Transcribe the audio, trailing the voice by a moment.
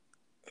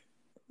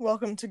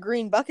Welcome to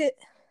Green Bucket.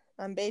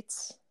 I'm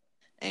Bates.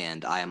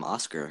 And I am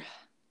Oscar.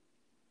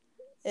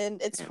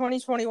 And it's And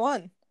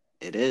 2021.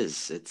 it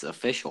is. It's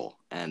official.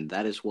 And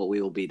that is what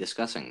we will be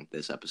discussing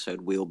this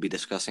episode. We will be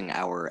discussing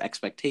our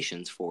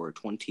expectations for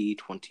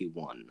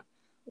 2021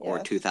 or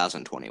Yes.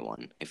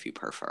 2021, if you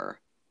prefer.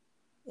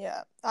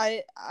 Yeah.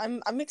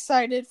 I'm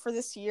excited for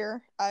this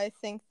year. I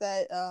think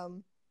that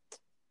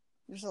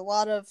there's a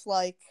lot of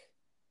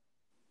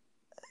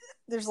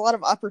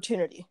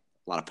opportunity.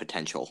 A lot of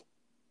potential.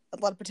 A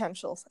lot of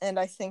potential. And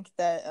I think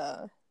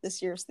that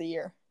this year's the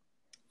year.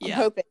 I'm Yeah.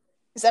 hoping.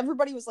 Because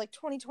everybody was like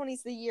 2020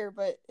 is the year,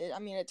 but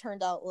it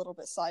turned out a little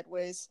bit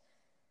sideways.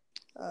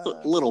 A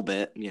little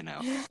bit,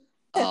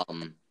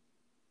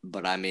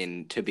 But I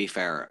mean, to be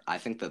fair, I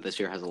think that this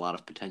year has a lot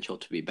of potential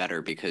to be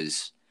better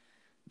because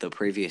the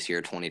previous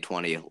year,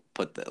 2020,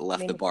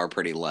 left the bar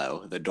pretty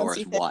low. The door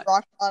is wide.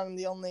 Rock bottom,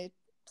 the only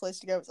place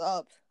to go is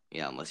up.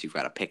 Yeah, unless you've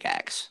got a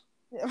pickaxe.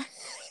 Yeah.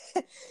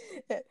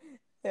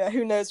 Yeah,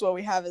 who knows what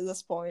we have at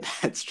this point.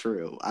 That's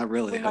true. I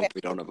really hope we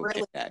don't have a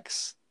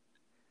pickaxe.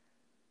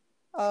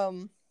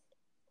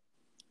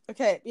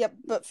 Okay, yeah,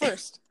 but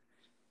first.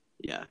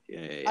 Yeah.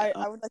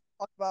 I would like to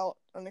talk about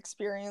an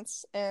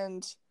experience,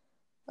 and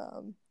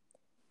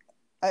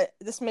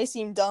this may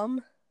seem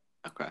dumb.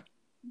 Okay.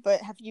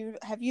 But have you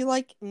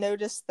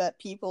noticed that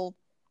people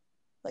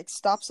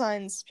stop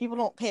signs? People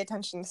don't pay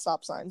attention to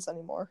stop signs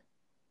anymore.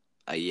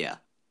 Yeah.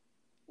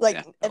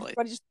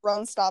 Everybody just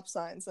runs stop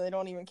signs, and they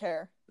don't even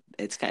care.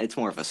 It's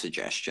more of a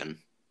suggestion.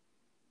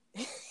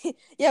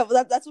 Yeah,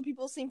 well, that's what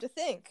people seem to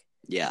think.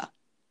 Yeah.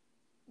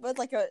 But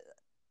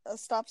a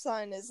stop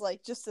sign is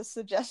just a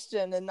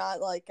suggestion and not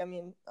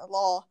a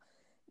law.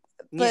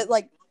 But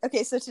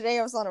okay, so today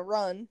I was on a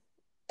run,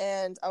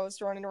 and I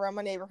was running around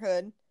my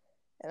neighborhood,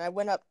 and I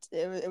went up.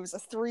 It was a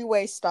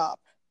 3-way stop.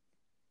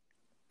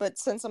 But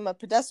since I'm a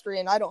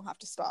pedestrian, I don't have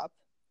to stop.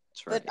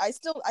 That's right. But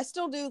I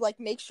still do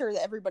make sure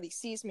that everybody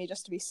sees me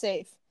just to be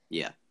safe.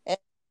 Yeah. And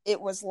it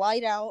was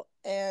light out,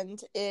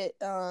 and and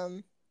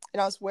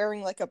I was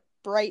wearing a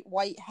bright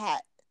white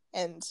hat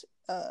and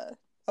a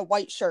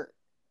white shirt.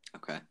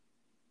 Okay.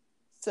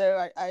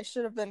 So I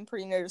should have been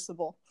pretty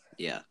noticeable.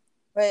 Yeah.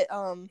 But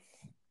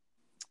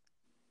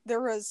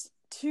there was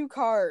 2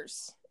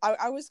 cars.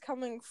 I was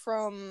coming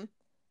from.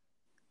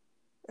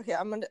 Okay,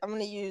 I'm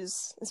gonna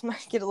use, this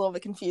might get a little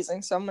bit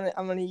confusing, so I'm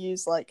gonna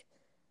use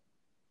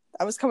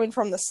I was coming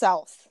from the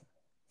south.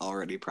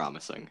 Already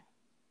promising.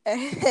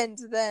 And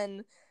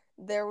then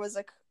there was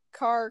a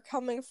car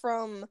coming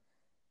from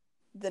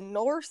the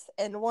north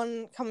and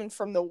one coming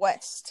from the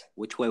west.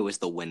 Which way was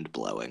the wind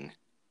blowing?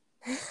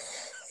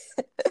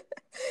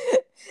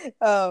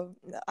 I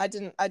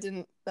didn't.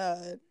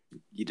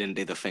 You didn't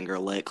do the finger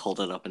lick, hold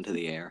it up into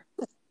the air?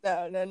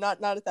 No,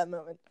 not at that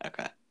moment.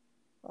 Okay.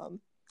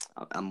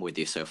 I'm with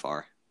you so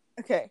far.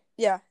 Okay,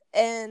 yeah.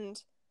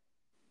 And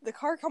the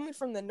car coming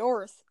from the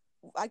north,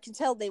 I can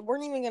tell they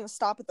weren't even going to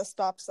stop at the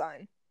stop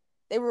sign.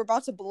 They were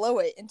about to blow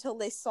it until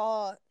they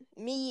saw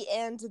me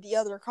and the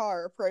other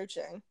car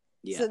approaching.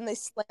 Yeah. So then they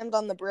slammed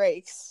on the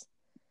brakes.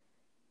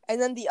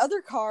 And then the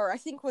other car, I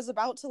think, was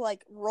about to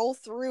roll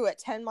through at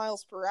 10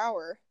 miles per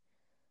hour.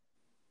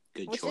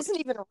 Which isn't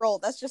even a roll.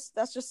 That's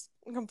just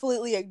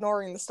completely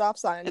ignoring the stop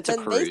sign. It's a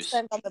cruise. They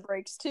slammed on the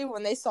brakes too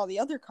when they saw the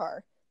other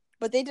car,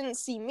 but they didn't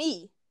see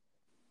me.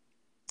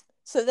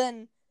 So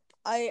then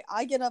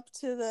I get up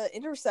to the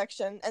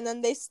intersection, and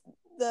then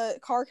the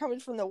car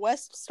coming from the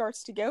west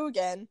starts to go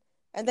again,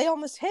 and they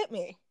almost hit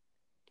me.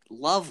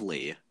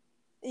 Lovely.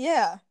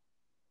 Yeah.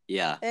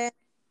 Yeah. And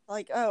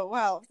oh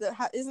wow,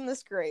 isn't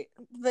this great?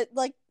 But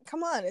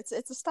come on, it's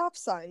a stop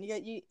sign.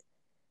 You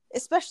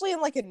especially in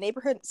a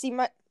neighborhood. See,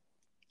 my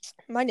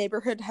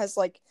neighborhood has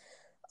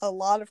a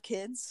lot of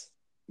kids.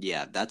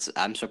 Yeah,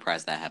 I'm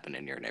surprised that happened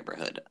in your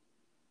neighborhood.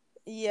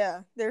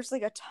 Yeah, there's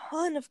a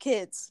ton of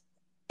kids,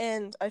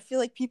 and I feel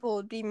like people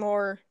would be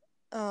more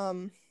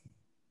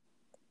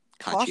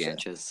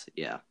conscientious.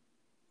 Yeah.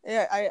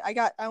 Yeah,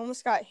 I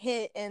almost got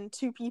hit, and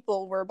 2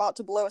 people were about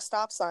to blow a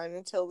stop sign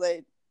until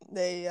they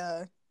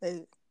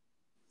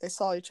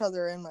saw each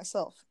other and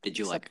myself. Did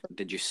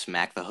you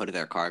smack the hood of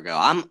their car and go,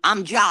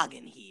 I'm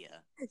jogging here?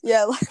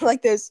 Yeah,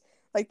 those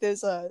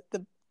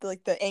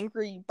the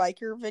angry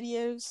biker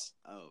videos.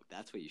 Oh,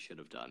 that's what you should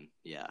have done.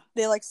 Yeah.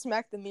 They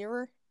smack the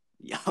mirror.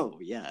 Oh,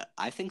 yeah.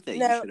 I think that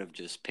you should have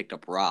just picked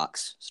up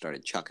rocks,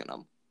 started chucking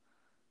them.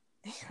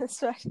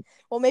 That's right.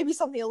 Well, maybe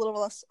something a little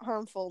less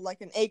harmful,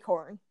 like an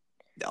acorn.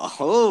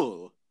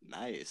 Oh,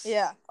 nice.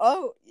 Yeah.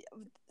 Oh,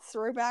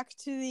 throwback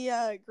to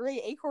the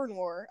Great Acorn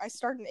War. I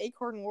started an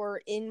acorn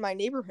war in my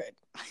neighborhood.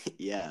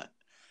 Yeah.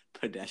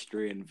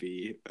 Pedestrian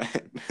v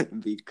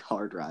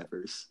car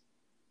drivers.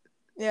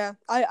 Yeah,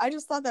 I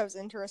just thought that was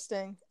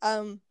interesting.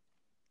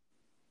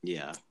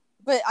 Yeah.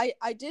 But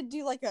I did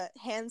do a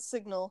hand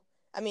signal.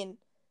 I mean,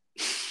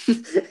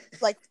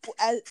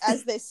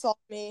 as they saw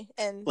me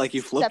and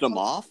you flipped them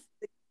off?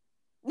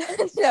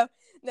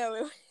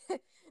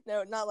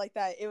 No, not like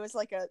that. It was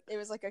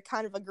a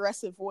kind of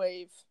aggressive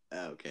wave.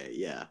 Okay,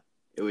 yeah.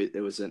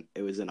 It was an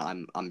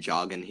I'm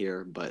jogging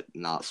here, but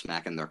not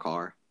smacking their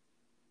car.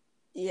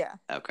 Yeah.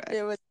 Okay.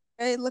 It was,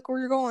 hey, look where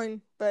you're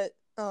going, but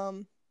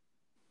Happy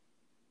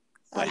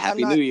I'm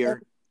not. New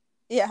Year.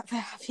 Yeah,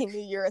 Happy New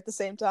Year at the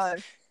same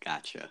time.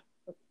 Gotcha.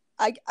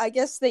 I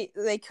guess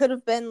they could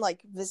have been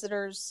like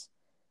visitors.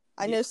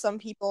 I know some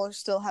people are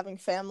still having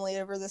family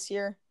over this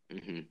year.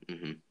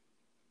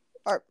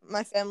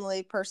 My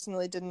family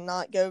personally did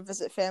not go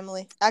visit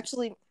family.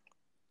 Actually,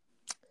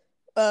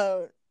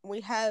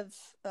 we have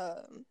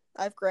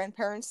I have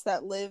grandparents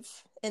that live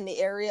in the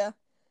area,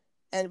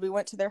 and we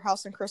went to their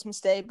house on Christmas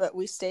Day, but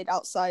we stayed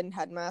outside and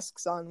had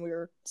masks on. We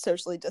were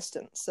socially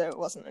distant, so it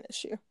wasn't an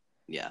issue.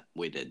 Yeah,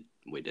 we didn't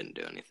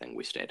do anything.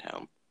 We stayed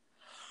home.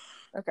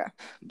 Okay.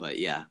 But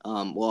yeah,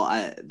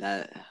 well,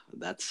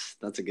 that's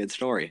a good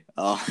story.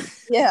 Oh.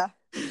 Yeah,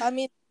 I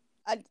mean,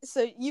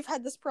 so you've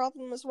had this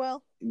problem as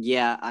well?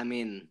 Yeah, I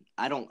mean,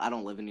 I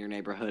don't live in your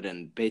neighborhood,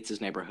 and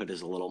Bates's neighborhood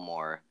is a little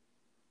more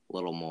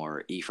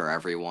E for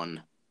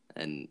everyone.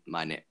 And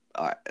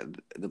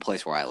the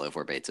place where I live,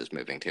 where Bates is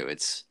moving to,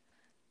 it's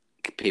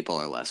people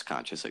are less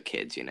conscious of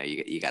kids. You know,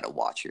 you got to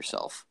watch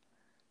yourself.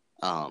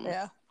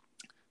 Yeah.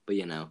 But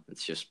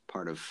it's just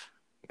part of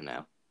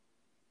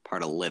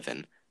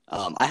living.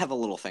 I have a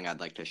little thing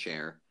I'd like to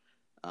share.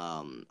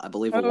 I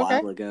believe a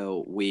while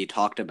ago we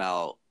talked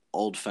about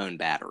old phone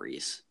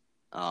batteries,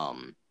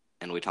 and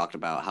we talked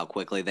about how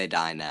quickly they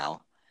die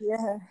now.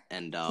 Yeah.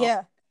 And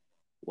yeah.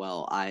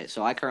 Well, I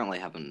currently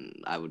have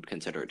I would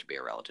consider it to be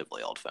a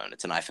relatively old phone.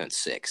 It's an iPhone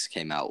 6.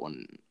 Came out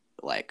when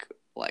like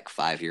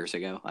 5 years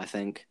ago, I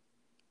think.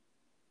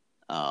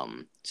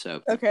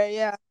 So. Okay,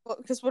 yeah. Well,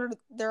 because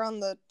they're on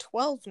the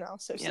 12 now,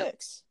 so yeah,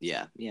 6.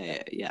 Yeah.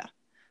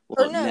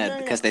 Well, no,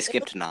 because they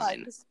skipped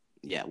 9.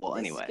 Yeah. Well,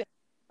 anyway.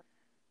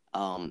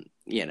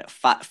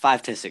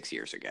 5 to 6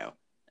 years ago,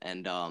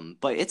 and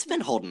but it's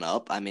been holding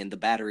up. I mean, the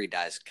battery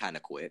dies kind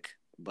of quick,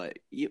 but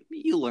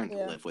you learn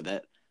to live with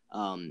it.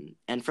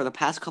 And for the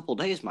past couple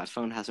days, my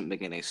phone hasn't been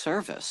getting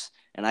service,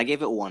 and I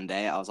gave it one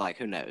day. I was like,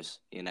 who knows?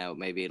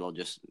 Maybe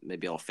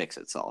it'll fix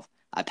itself.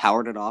 I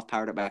powered it off,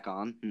 powered it back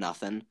on,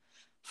 nothing.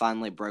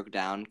 Finally broke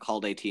down,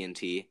 called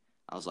AT&T.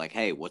 I was like,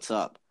 hey, what's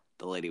up?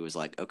 The lady was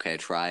like, okay,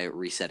 try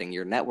resetting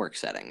your network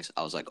settings.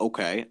 I was like,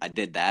 okay. I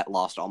did that,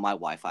 lost all my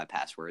Wi-Fi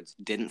passwords,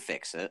 didn't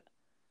fix it.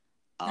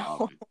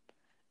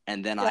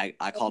 And then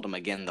I called them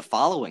again the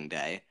following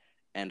day,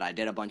 and I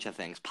did a bunch of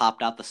things.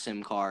 Popped out the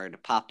SIM card,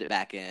 popped it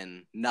back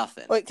in,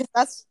 nothing. Wait,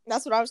 because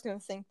that's what I was going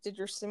to think. Did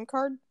your SIM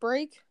card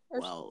break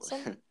or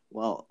something?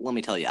 Well, let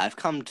me tell you, I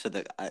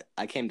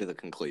came to the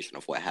conclusion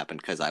of what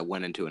happened because I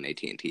went into an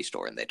AT&T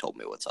store and they told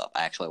me what's up.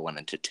 I actually went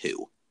into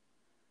 2.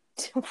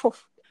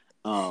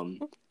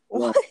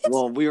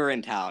 Well, we were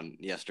in town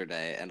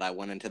yesterday, and I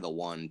went into the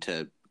one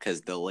because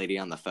the lady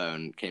on the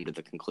phone came to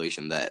the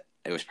conclusion that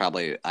I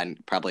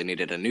probably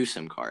needed a new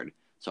SIM card,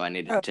 so I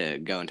needed to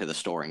go into the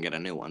store and get a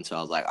new one. So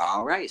I was like,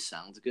 all right,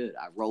 sounds good.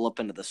 I roll up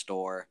into the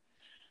store,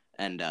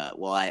 and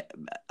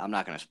I'm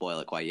not gonna spoil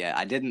it quite yet.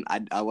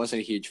 I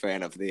wasn't a huge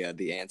fan of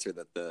the answer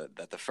that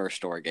the first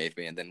store gave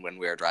me, and then when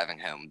we were driving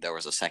home, there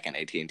was a second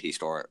AT&T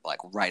store like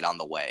right on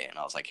the way, and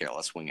I was like, here,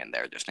 let's swing in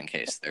there just in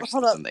case there's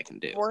something they can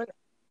do.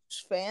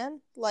 Fan?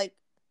 Like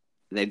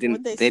they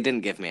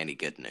didn't give me any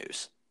good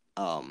news.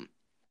 Oh.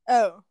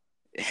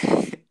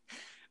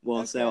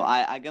 Well, so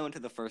I go into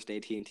the first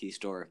AT&T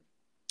store.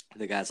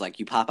 The guy's like,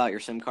 you pop out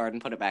your SIM card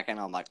and put it back in.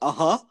 I'm like,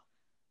 uh-huh.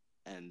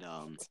 And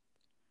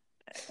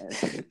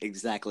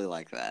exactly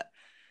like that.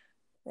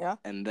 Yeah.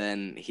 And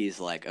then he's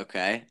like,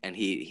 okay. And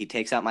he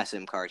takes out my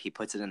SIM card. He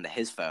puts it into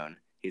his phone.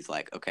 He's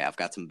like, okay, I've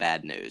got some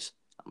bad news.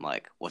 I'm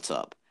like, what's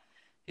up?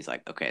 He's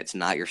like, okay, it's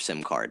not your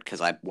SIM card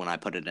because when I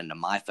put it into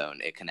my phone,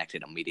 it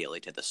connected immediately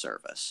to the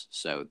service.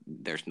 So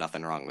there's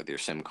nothing wrong with your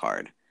SIM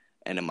card.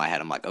 And in my head,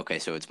 I'm like, okay,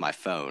 so it's my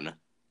phone.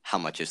 How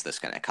much is this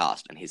going to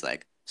cost? And he's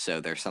like, so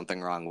there's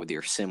something wrong with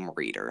your SIM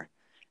reader.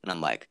 And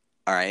I'm like,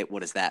 all right,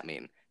 what does that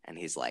mean? And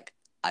he's like,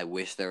 I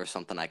wish there was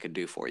something I could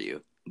do for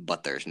you,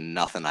 but there's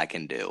nothing I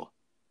can do.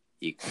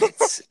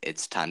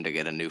 It's time to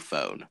get a new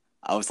phone.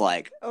 I'm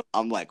like,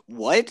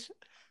 what?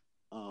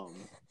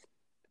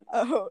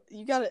 Oh,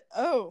 you got it.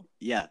 Oh.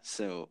 Yeah,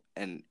 so,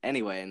 and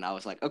anyway, and I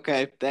was like,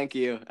 okay, thank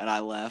you. And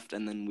I left,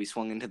 and then we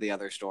swung into the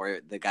other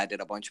store. The guy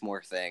did a bunch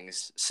more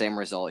things. Same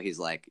result. He's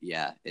like,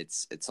 yeah,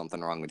 it's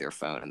something wrong with your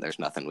phone, and there's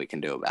nothing we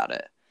can do about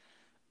it.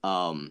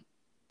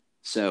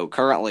 So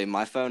currently,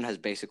 my phone has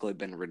basically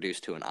been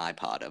reduced to an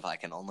iPod if I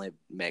can only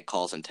make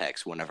calls and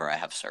texts whenever I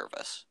have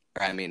service.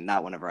 Or, I mean,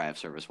 not whenever I have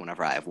service,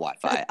 whenever I have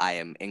Wi-Fi. I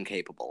am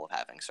incapable of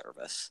having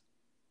service.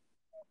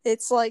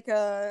 It's like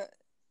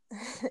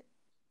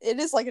it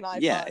is like an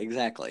iPod. Yeah,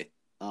 exactly.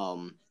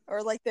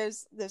 Or like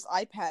those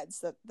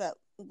iPads that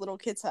little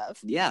kids have.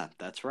 Yeah,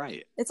 that's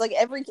right. It's like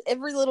every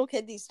little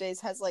kid these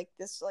days has like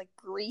this like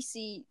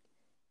greasy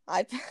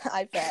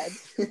iPad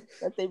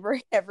that they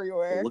bring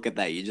everywhere. Well, look at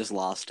that! You just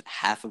lost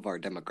half of our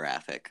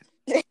demographic.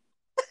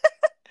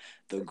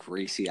 The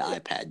greasy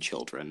iPad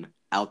children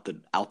out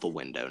the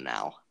window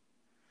now.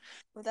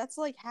 Well, that's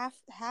like half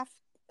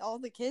all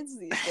the kids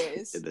these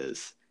days. It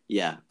is.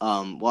 Yeah.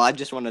 Well, I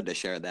just wanted to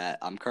share that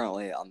I'm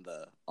currently on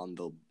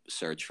the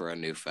search for a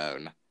new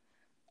phone.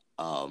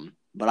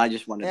 But I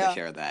just wanted to Yeah.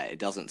 share that it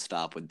doesn't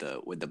stop with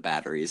the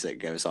batteries. It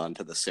goes on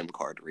to the SIM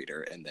card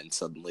reader, and then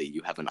suddenly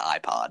you have an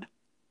iPod.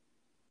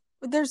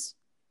 But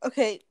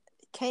okay,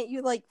 can't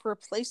you like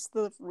replace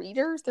the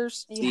reader? You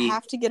See,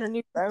 have to get a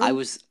new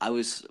phone.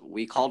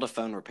 we called a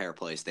phone repair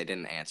place. They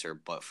didn't answer,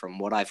 but from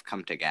what I've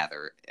come to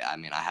gather, I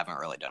mean, I haven't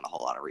really done a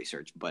whole lot of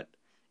research, but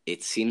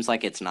it seems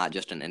like it's not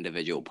just an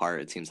individual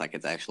part. It seems like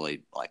it's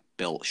actually like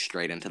built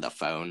straight into the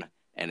phone,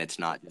 and it's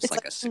not just It's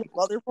like like a in the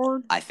single.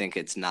 motherboard. I think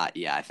it's not.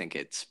 Yeah, I think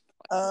it's.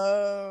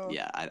 Oh.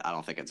 Yeah, I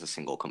don't think it's a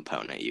single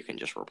component you can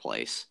just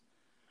replace.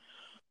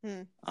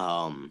 Hmm.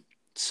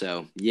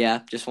 So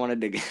yeah, just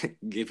wanted to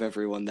give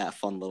everyone that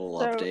fun little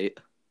So update.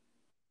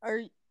 are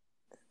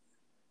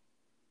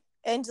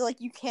and like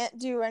you can't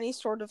do any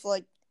sort of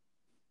like,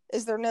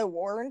 is there no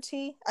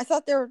warranty? I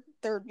thought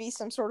there'd be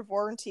some sort of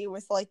warranty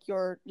with like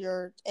your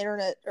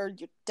internet or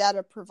your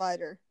data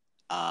provider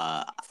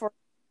for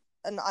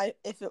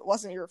if it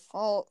wasn't your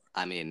fault.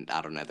 I mean,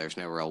 I don't know. There's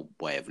no real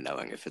way of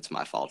knowing if it's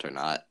my fault or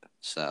not.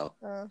 So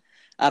Uh,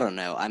 I don't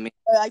know. I mean,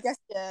 I guess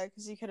yeah,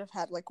 because you could have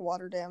had like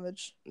water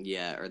damage.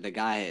 yeah. Or the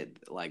guy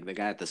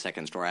at the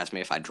second store asked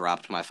me if I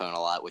dropped my phone a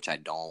lot, which I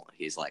don't.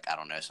 He's like, I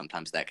don't know.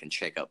 Sometimes that can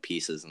shake up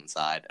pieces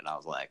inside, and I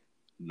was like,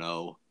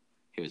 no.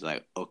 He was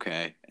like,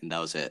 okay, and that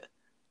was it.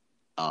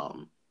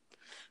 Um,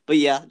 but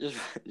yeah,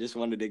 just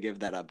wanted to give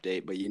that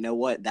update. But you know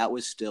what? That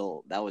was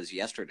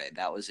yesterday.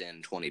 That was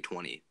in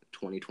 2020,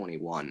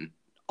 2021,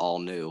 all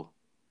new,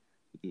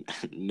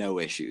 no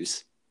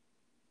issues.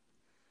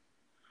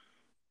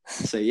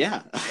 So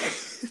yeah.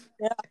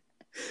 Yeah.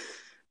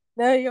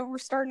 No, we're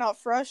starting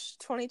out fresh.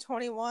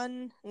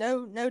 2021.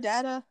 No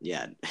data.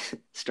 Yeah,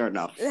 starting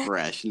off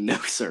fresh, no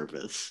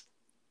service.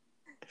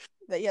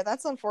 Yeah,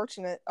 that's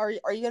unfortunate. Are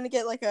you gonna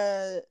get like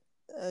a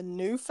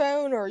new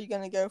phone, or are you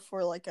gonna go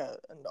for like an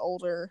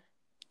older?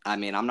 I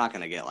mean, I'm not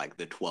gonna get like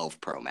the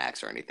 12 Pro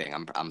Max or anything.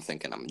 I'm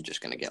thinking I'm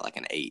just gonna get like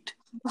an 8.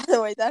 By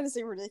the way, that is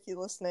a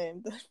ridiculous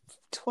name. The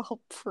 12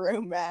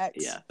 Pro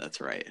Max. Yeah,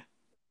 that's right.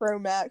 Pro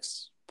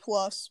Max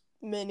Plus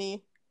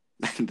Mini.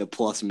 The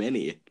Plus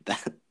Mini.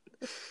 That.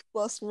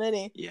 Plus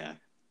Mini. Yeah.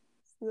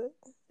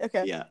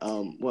 Okay. Yeah.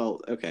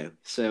 Well. Okay.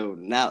 So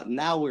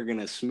now we're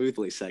gonna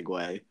smoothly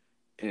segue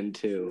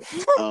into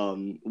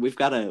we've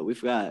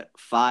got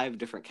 5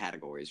 different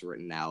categories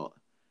written out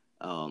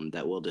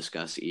that we'll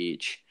discuss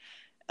each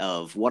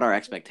of what our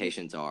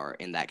expectations are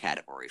in that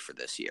category for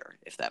this year,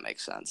 if that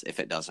makes sense. If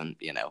it doesn't,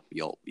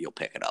 you'll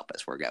pick it up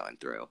as we're going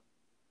through.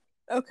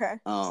 Okay.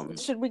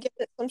 Should we give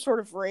it some sort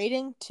of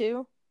rating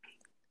too?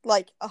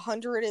 Like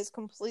 100 is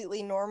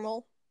completely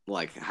normal.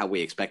 Like how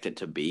we expect it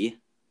to be.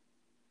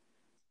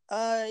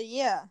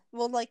 Yeah.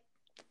 Well, like.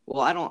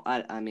 Well, I don't.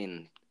 I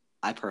mean,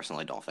 I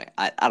personally don't think.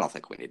 I don't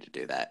think we need to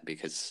do that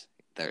because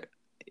there.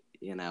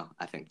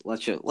 I think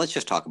let's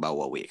just talk about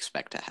what we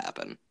expect to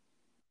happen.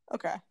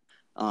 Okay.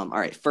 All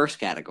right. First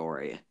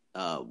category.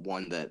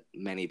 One that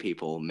many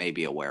people may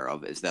be aware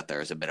of is that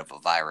there is a bit of a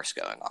virus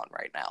going on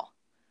right now.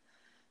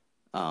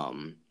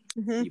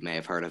 Mm-hmm. You may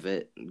have heard of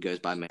it. It goes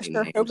by many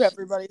I names. hope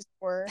everybody's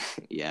aware.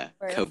 Yeah,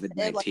 Right.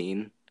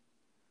 COVID-19.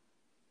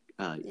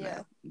 Yeah.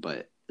 No.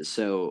 But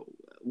so,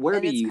 where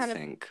do you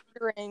think?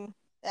 During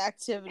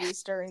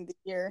activities during the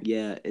year.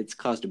 Yeah, it's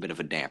caused a bit of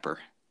a damper.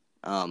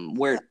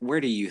 Where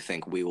do you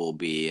think we will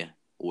be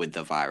with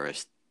the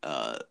virus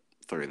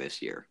through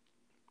this year?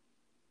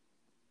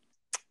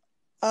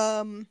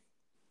 I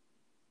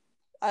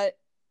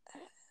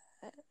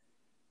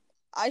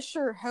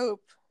sure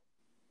hope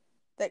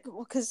that,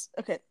 because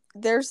okay,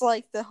 there's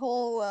like the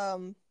whole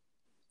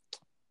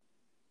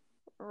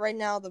right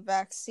now the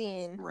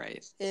vaccine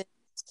is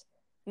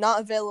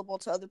not available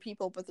to other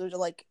people, but they're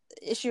like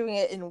issuing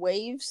it in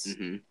waves.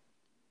 Mm-hmm.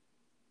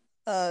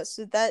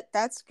 So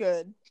that's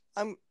good.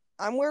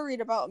 I'm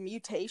worried about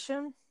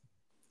mutation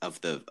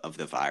of the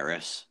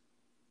virus.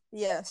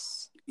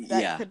 Yes,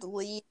 that could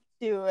lead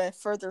to a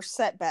further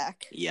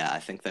setback. Yeah, I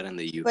think that in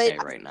the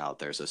UK right now,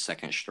 there's a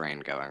second strain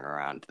going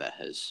around that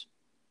has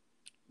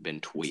been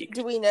tweaked.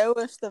 Do we know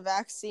if the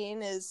vaccine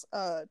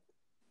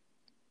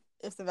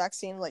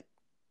like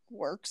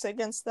works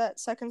against that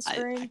second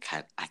strain?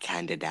 I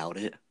kind of doubt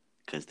it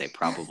because they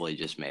probably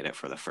just made it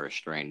for the first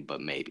strain, but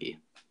maybe.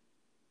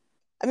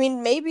 I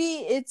mean, maybe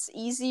it's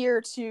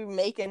easier to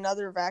make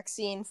another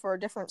vaccine for a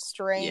different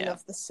strain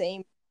of the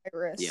same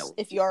virus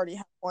if you already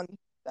have one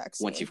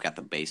vaccine. Once you've got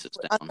the basis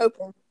down. I'm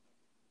hoping.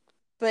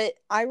 But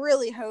I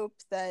really hope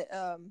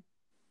that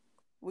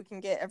we can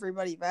get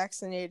everybody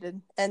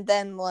vaccinated, and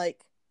then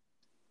like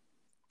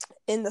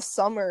in the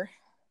summer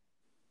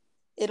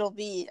it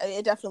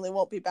definitely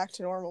won't be back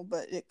to normal,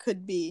 but it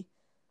could be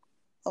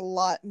a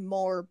lot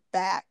more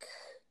back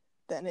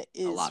than it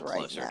is right now. A lot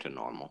closer to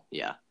normal.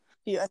 Yeah.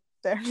 Do you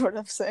understand what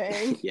I'm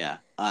saying? Yeah.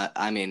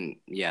 I mean,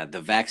 yeah,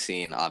 the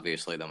vaccine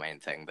obviously the main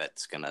thing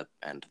that's gonna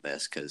end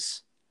this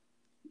because.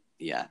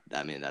 Yeah,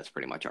 I mean, that's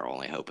pretty much our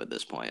only hope at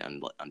this point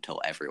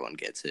until everyone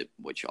gets it,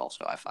 which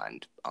also I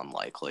find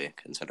unlikely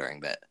considering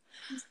that.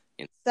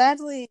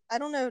 Sadly, I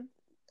don't know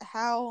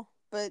how,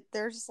 but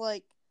there's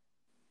like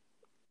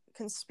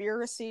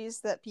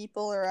conspiracies that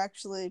people are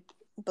actually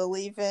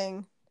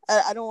believing.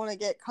 I don't want to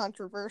get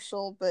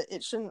controversial, but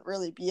it shouldn't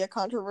really be a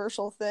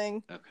controversial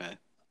thing. Okay.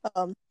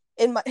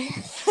 In my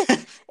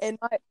in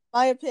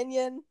my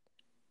opinion,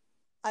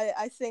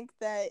 I think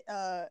that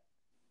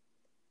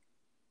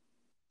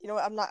you know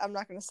what, I'm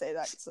not going to say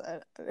that.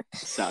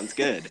 Sounds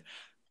good.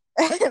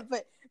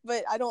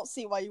 but I don't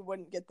see why you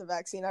wouldn't get the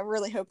vaccine. I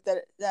really hope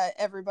that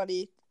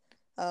everybody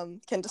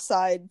can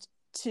decide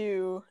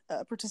to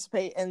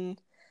participate and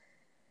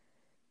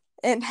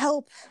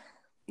help.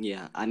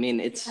 Yeah, I mean,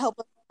 it's help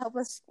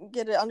us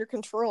get it under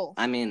control.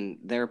 I mean,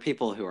 there are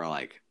people who are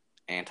like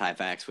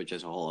anti-vax, which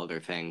is a whole other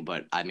thing,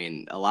 but I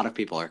mean, a lot of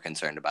people are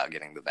concerned about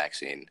getting the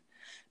vaccine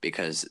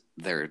because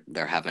there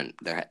hasn't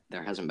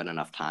been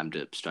enough time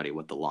to study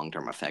what the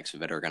long-term effects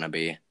of it are going to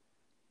be,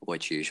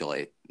 which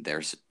usually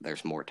there's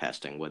more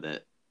testing with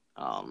it.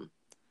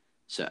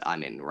 So I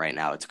mean, right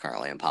now it's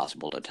currently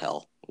impossible to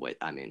tell.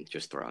 I mean,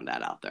 just throwing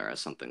that out there as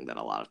something that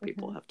a lot of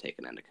people have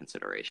taken into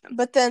consideration.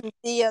 But then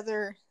the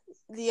other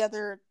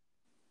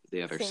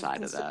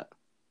side of that,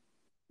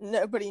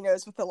 nobody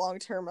knows what the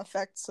long-term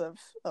effects of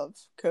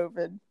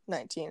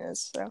COVID-19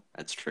 is. So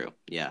that's true.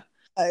 Yeah.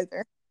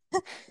 Either.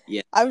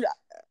 Yeah.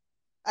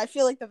 I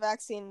feel like the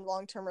vaccine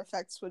long-term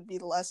effects would be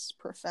less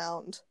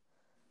profound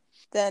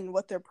than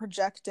what they're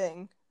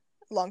projecting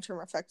long-term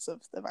effects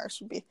of the virus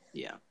would be.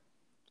 Yeah.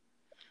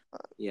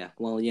 Yeah.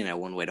 Well, you know,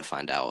 one way to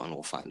find out, and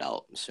we'll find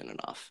out soon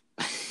enough.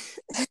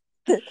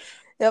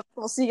 Yep.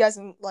 We'll see you guys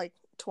in like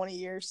 20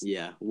 years.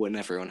 Yeah. When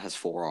everyone has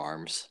 4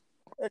 arms.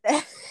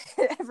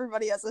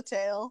 Everybody has a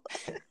tail.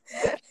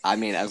 I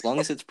mean, as long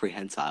as it's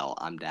prehensile,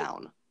 I'm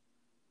down.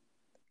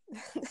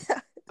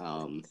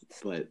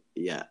 But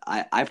yeah,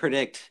 I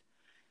predict.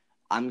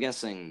 I'm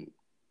guessing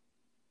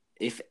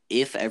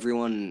if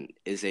everyone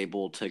is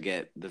able to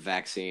get the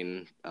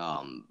vaccine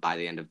by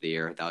the end of the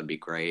year, that would be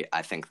great.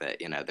 I think that,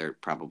 you know, they're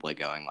probably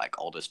going like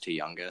oldest to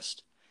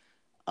youngest.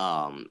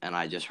 And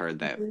I just heard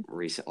that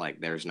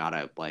there's not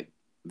a like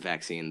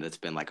vaccine that's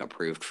been like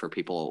approved for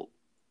people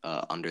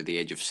under the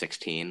age of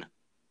 16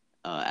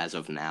 as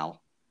of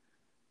now.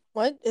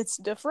 What? It's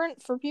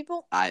different for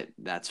people? I'm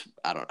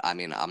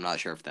not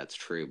sure if that's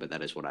true, but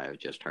that is what I have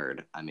just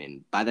heard. I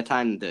mean, by the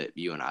time that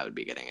you and I would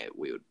be getting it,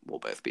 we'll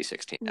both be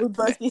 16. We'll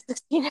both be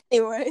 16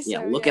 anyway. Yeah,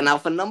 looking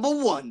out for number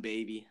 1,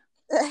 baby.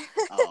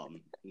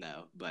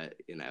 No, but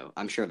you know,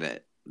 I'm sure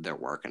that they're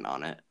working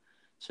on it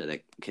so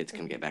that kids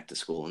can get back to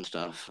school and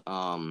stuff.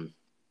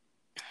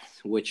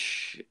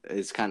 Which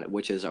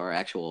is our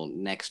actual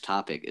next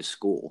topic is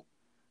school.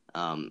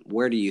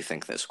 Where do you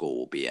think that school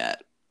will be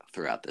at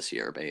throughout this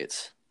year,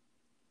 Bates?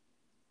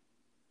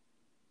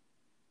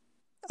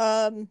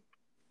 Okay.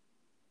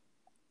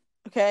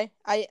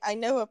 I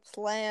know a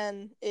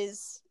plan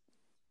is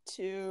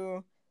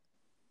to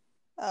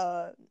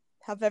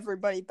have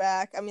everybody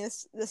back. I mean,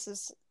 this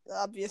is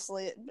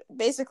obviously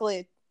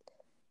basically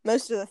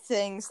most of the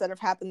things that have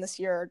happened this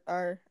year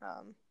are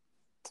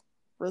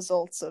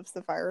results of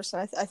the virus,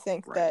 and I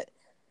think that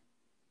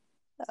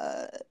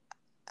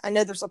I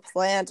know there's a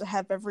plan to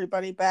have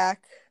everybody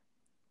back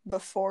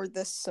before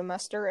this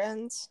semester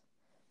ends.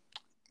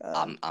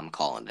 I'm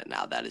calling it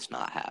now. That is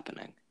not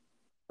happening.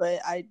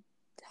 But I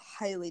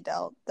highly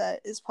doubt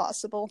that is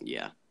possible.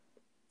 Yeah.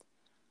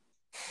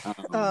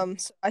 So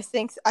I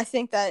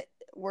think that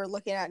we're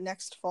looking at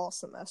next fall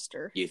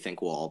semester. You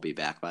think we'll all be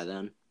back by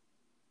then?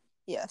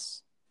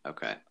 Yes.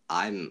 Okay.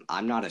 I'm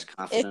not as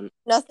confident.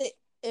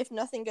 If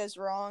nothing goes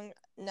wrong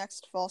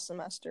next fall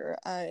semester,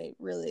 I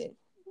really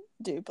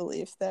do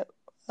believe that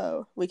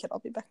we could all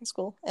be back in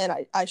school, and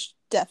I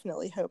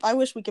definitely hope. I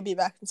wish we could be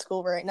back in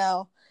school right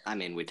now. I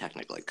mean, we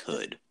technically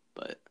could,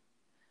 but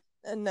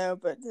no,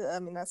 but I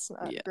mean that's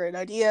not a great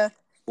idea.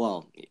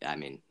 Well, I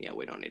mean, yeah,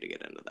 we don't need to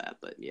get into that,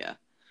 but yeah.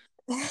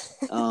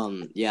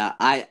 Yeah,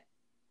 I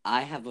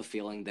have a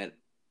feeling that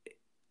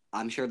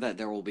I'm sure that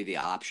there will be the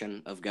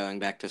option of going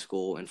back to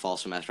school in fall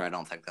semester. I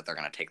don't think that they're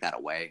going to take that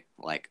away.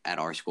 Like at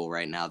our school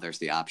right now, there's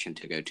the option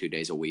to go 2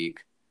 days a week,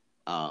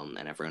 and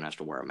everyone has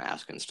to wear a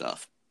mask and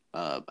stuff.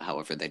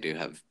 However, they do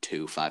have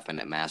 2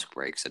 5-minute mask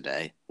breaks a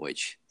day,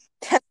 which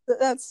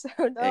that's so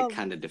dumb. It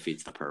kind of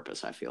defeats the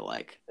purpose, I feel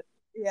like.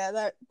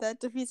 Yeah, that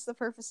defeats the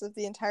purpose of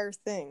the entire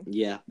thing.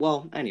 Yeah,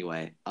 well,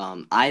 anyway,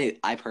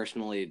 I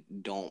personally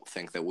don't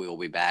think that we will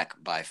be back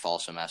by fall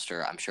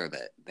semester. I'm sure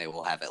that they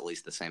will have at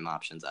least the same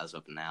options as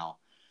of now,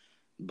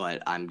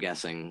 but I'm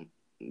guessing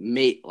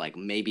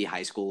maybe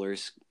high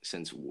schoolers,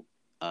 since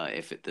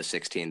if the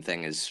 16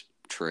 thing is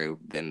true,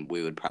 then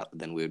we would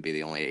be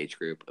the only age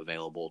group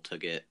available to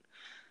get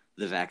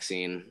the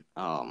vaccine.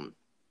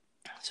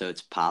 So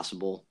it's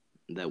possible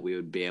that we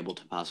would be able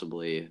to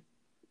possibly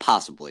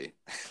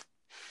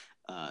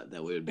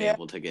that we would be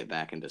able to get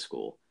back into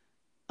school.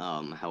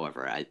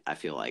 However, I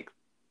feel like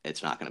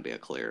it's not going to be a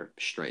clear,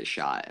 straight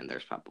shot, and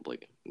there's probably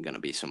going to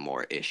be some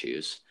more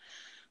issues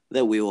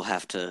that we will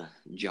have to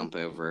jump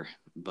over.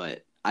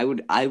 But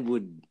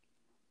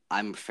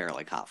I'm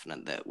fairly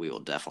confident that we will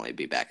definitely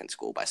be back in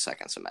school by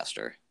second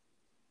semester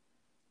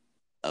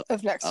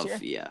of next year.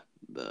 Yeah,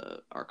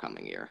 our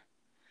coming year.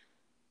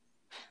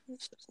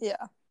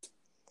 Yeah.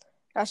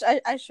 Gosh,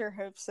 I sure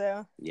hope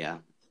so. Yeah.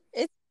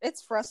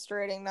 It's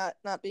frustrating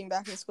not being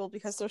back in school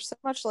because there's so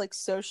much like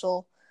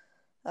social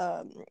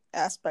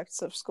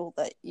aspects of school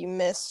that you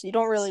miss. You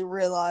don't really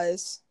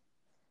realize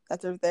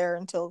that they're there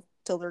until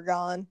they're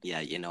gone.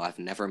 Yeah, I've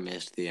never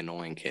missed the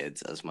annoying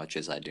kids as much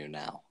as I do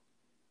now.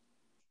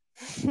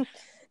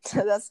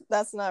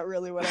 That's not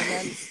really what I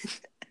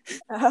meant.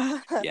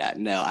 Yeah,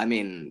 no, I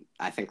mean,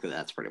 I think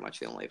that's pretty much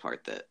the only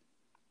part that,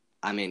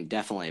 I mean,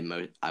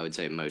 definitely, I would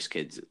say most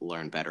kids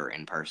learn better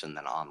in person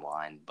than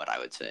online, but I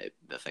would say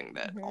the thing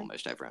that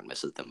almost everyone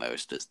misses the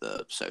most is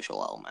the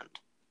social element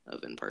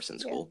of in-person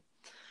school.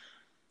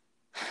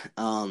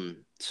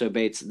 So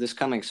Bates, this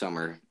coming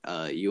summer,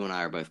 you and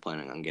I are both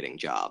planning on getting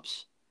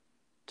jobs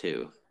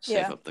to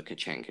save up the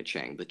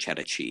ka-ching, the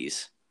cheddar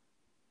cheese.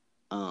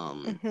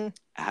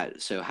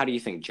 So how do you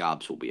think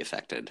jobs will be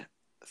affected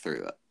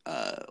through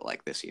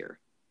like this year?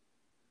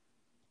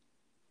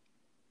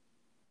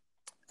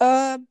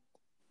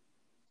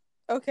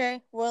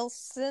 Okay. Well,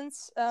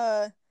 since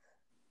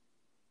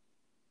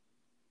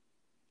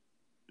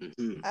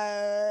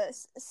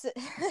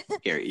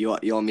Here, you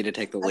want me to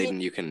take the lead,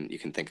 and you can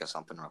think of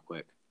something real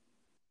quick.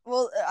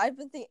 Well, I've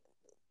been thinking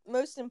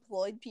most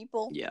employed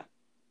people. Yeah.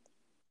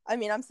 I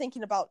mean, I'm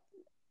thinking about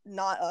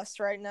not us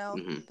right now,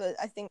 but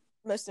I think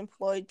most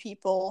employed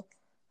people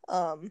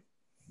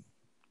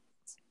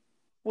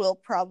will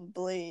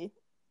probably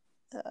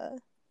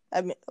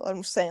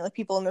I'm saying like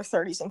people in their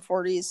 30s and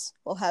 40s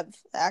will have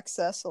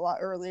access a lot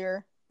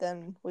earlier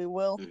than we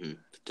will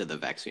to the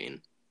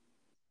vaccine.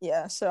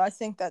 Yeah, so I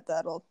think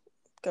that'll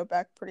go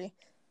back pretty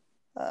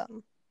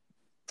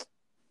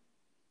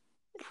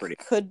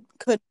could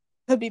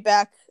be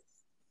back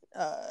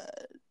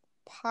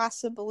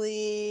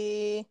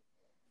possibly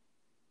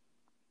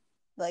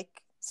like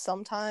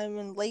sometime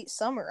in late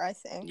summer, I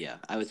think. Yeah,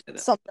 I would say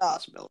that's a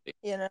possibility.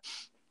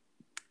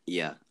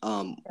 Yeah.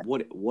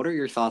 What are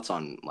your thoughts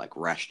on like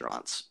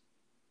restaurants?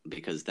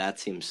 Because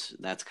that's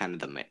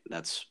kind of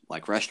that's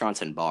like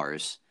restaurants and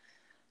bars.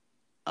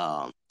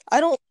 I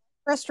don't like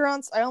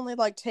restaurants. I only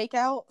like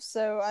takeout,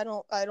 so I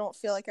don't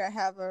feel like I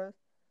have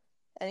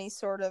any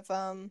sort of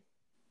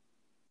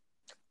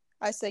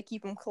I say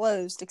keep them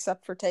closed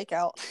except for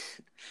takeout.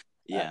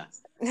 Yeah.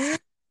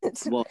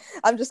 Well,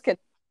 I'm just kidding.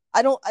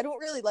 I don't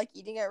really like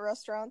eating at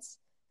restaurants.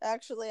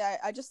 Actually,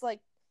 I just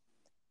like,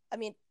 I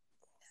mean,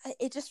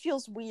 it just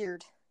feels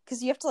weird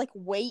because you have to like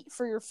wait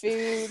for your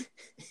food,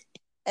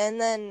 and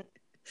then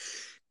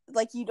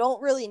like you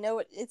don't really know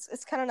it.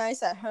 It's kind of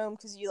nice at home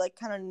because you like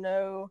kind of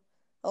know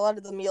a lot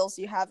of the meals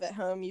you have at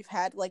home you've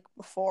had like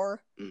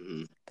before.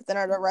 But then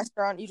at a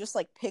restaurant, you just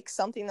like pick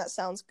something that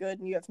sounds good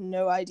and you have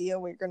no idea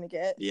what you're gonna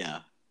get. Yeah.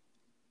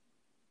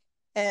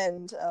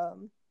 And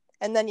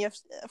then you have,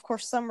 of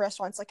course, some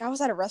restaurants. Like I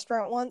was at a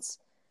restaurant once.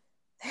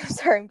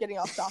 Sorry, I'm getting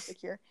off topic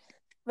here.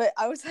 But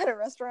I was at a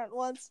restaurant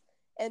once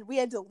and we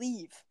had to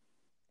leave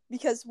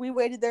because we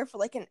waited there for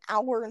like an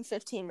hour and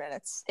 15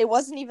 minutes. It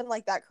wasn't even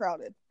like that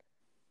crowded.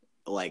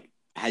 Like,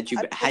 had you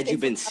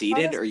been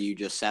seated or you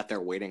just sat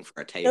there waiting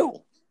for a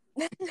table?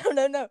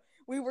 No.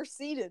 We were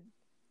seated.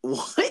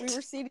 What? We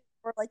were seated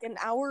for like an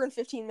hour and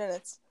 15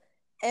 minutes.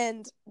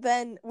 And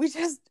then we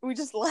just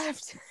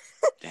left.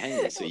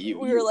 Dang, so we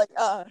were like,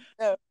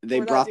 no,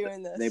 we're not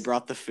doing this. They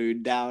brought the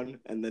food down,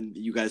 and then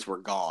you guys were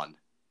gone.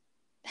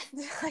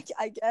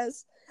 I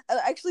guess. I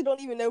actually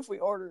don't even know if we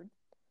ordered.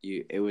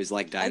 It was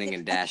like dining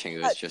and dashing.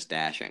 It was just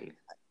dashing.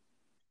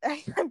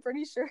 I'm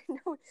pretty sure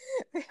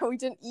we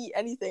didn't eat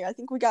anything. I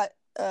think we got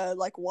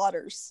like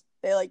waters.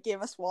 They like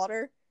gave us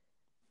water,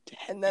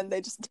 and then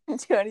they just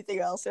didn't do anything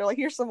else. They're like,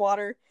 here's some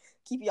water,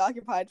 keep you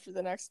occupied for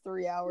the next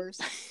 3 hours.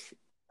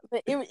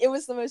 But it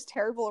was the most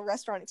terrible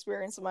restaurant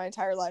experience of my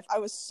entire life. I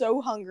was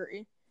so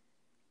hungry,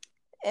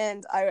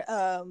 and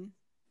I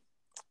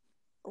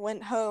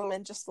went home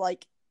and just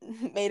like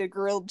made a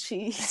grilled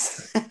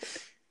cheese.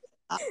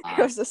 It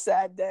was a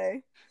sad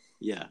day.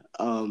 Yeah.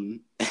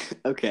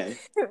 Okay.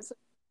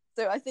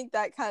 So I think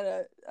that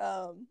kind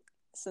of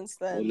since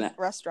then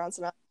restaurants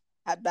and I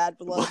had bad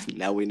blood. Well,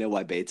 now we know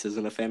why Bates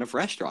isn't a fan of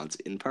restaurants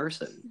in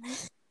person.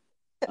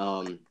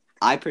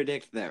 I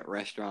predict that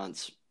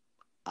restaurants,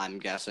 I'm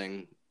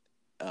guessing,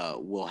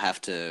 will have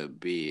to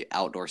be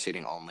outdoor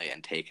seating only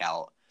and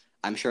takeout.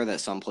 I'm sure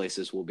that some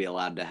places will be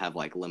allowed to have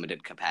like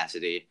limited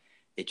capacity.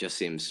 It just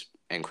seems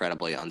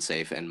incredibly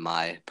unsafe in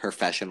my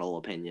professional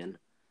opinion.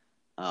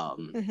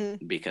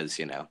 Because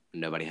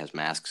nobody has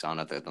masks on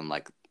other than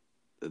like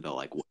the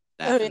like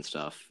staff and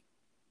stuff.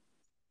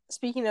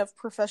 Speaking of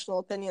professional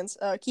opinions,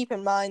 keep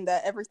in mind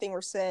that everything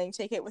we're saying,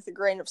 take it with a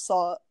grain of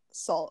salt.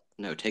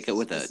 No, take it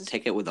with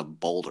a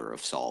boulder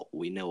of salt.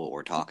 We know what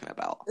we're talking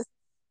about.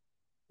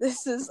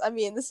 This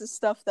is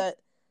stuff that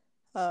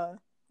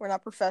we're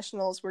not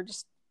professionals. We're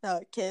just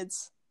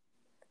kids.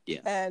 Yeah.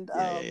 And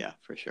yeah,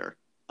 for sure.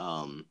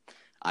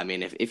 I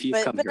mean, if you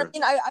come here, I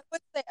mean,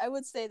 I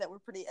would say that we're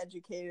pretty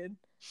educated.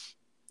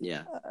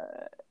 Yeah.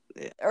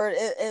 Or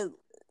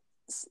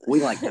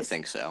we like to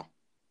think so.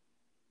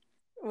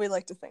 We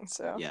like to think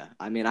so. Yeah.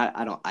 I mean,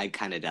 I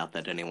kind of doubt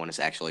that anyone is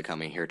actually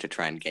coming here to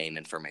try and gain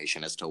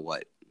information as to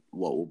what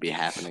what will be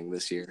happening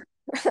this year.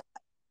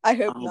 I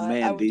hope Oh not.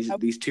 man,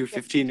 these two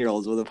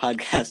 15-year-olds with a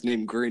podcast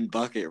named Green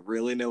Bucket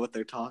really know what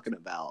they're talking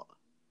about.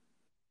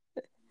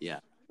 Yeah.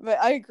 But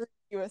I agree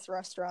with you with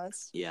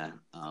restaurants. Yeah.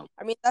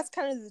 I mean, that's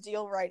kind of the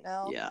deal right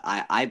now. Yeah.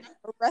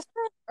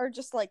 Restaurants are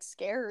just like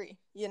scary,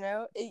 you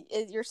know?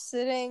 You're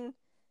sitting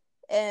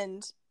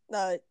and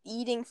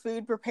eating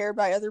food prepared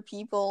by other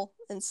people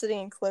and sitting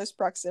in close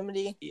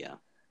proximity. Yeah.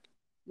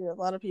 Yeah, a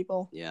lot of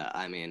people. Yeah.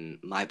 I mean,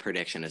 my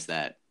prediction is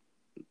that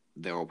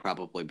there will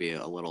probably be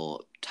a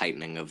little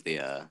tightening of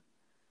the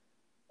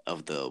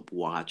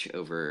watch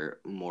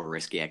over more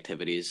risky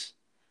activities.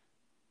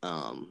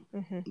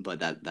 But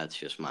that's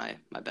just my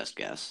best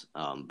guess.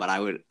 But I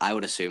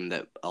would assume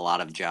that a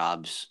lot of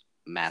jobs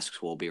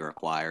masks will be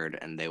required,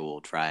 and they will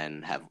try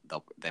and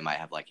they might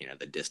have, like,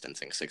 the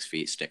distancing 6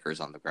 feet stickers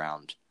on the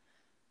ground.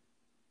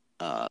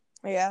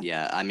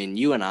 Yeah. I mean,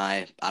 you and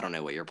I don't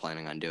know what you're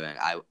planning on doing.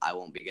 I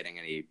won't be getting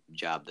any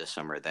job this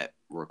summer that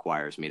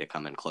requires me to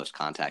come in close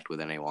contact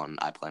with anyone.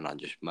 I plan on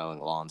just mowing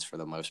lawns for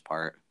the most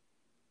part.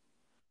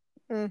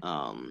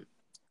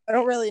 I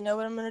don't really know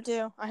what I'm gonna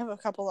do. I have a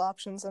couple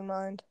options in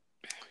mind.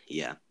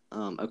 Yeah.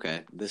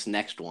 Okay. This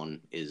next one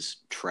is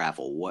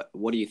travel.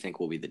 What do you think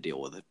will be the deal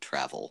with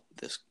travel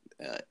this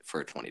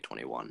for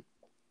 2021?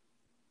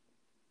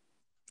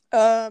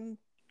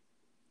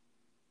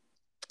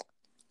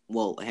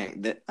 Well,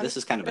 this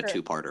is kind of a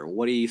two-parter.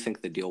 What do you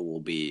think the deal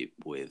will be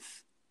with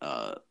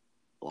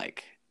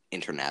like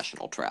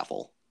international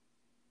travel?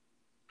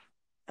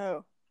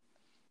 Oh.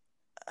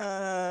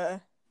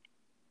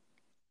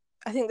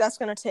 I think that's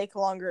going to take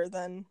longer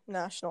than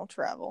national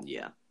travel.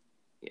 Yeah,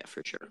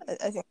 for sure.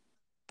 I think,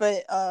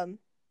 but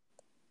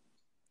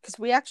because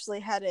we actually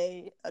had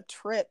a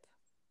trip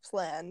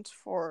planned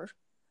for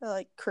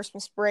like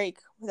Christmas break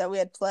that we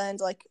had planned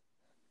like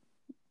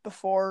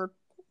before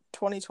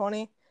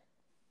 2020,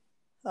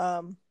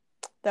 that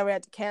we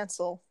had to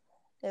cancel.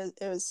 It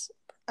was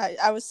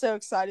I was so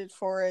excited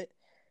for it,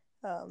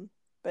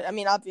 but I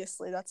mean,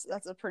 obviously that's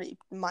a pretty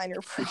minor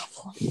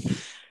problem.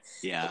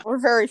 Yeah, we're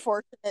very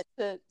fortunate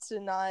to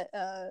not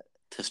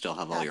to still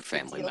have all your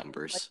family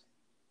members.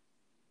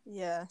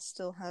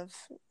 Still have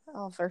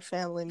all of our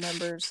family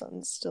members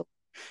and still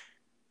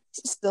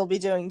be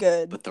doing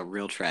good. But the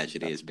real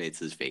tragedy is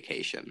Bates's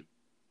vacation.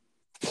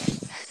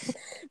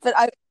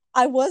 But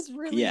I was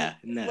really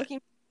looking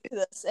to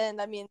this, and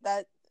I mean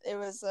that it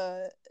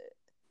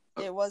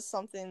was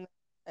something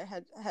I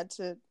had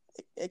to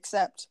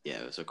accept.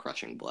 Yeah, it was a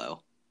crushing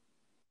blow.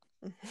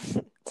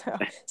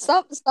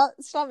 Stop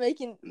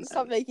making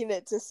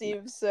it to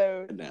seem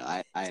so. No,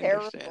 I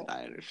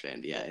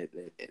understand. Yeah,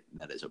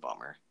 that is a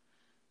bummer.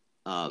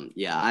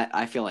 Yeah,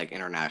 I feel like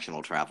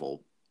international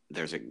travel,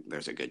 there's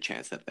a good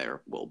chance that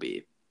there will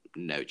be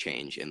no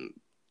change, and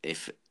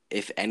if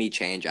any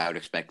change, I would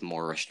expect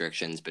more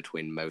restrictions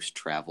between most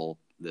travel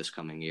this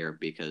coming year,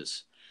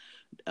 because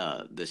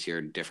this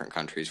year different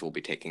countries will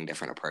be taking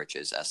different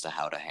approaches as to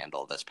how to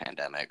handle this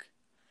pandemic.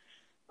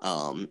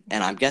 And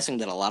I'm guessing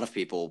that a lot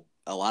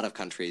of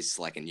countries,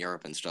 like in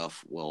Europe and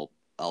stuff, will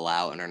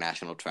allow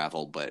international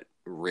travel, but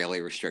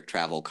really restrict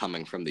travel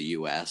coming from the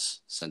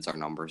U.S. since our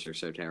numbers are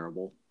so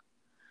terrible.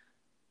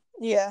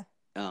 Yeah.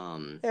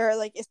 They're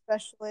like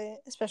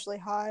especially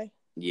high.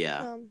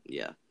 Yeah.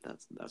 Yeah.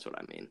 That's what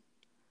I mean.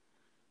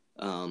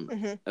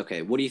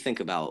 Okay. What do you think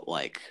about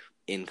like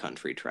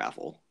in-country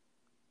travel?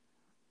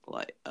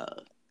 Like,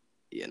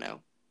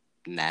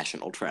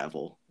 national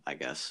travel, I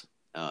guess.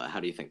 How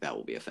do you think that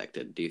will be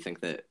affected? Do you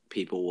think that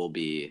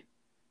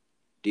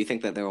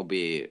there will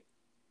be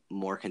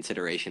more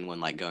consideration when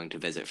like going to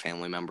visit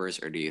family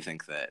members, or do you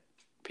think that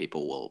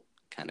people will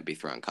kind of be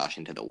throwing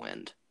caution to the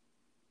wind?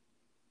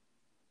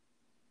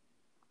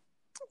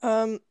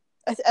 I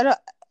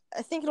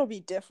think it'll be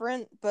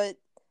different, but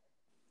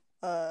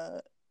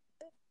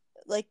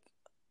like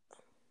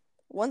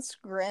once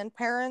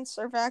grandparents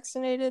are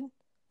vaccinated,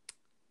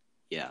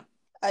 yeah,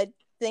 I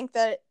think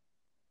that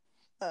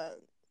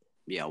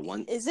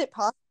is it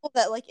possible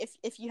that like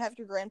if you have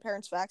your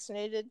grandparents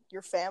vaccinated,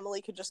 your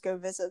family could just go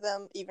visit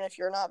them even if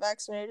you're not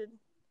vaccinated?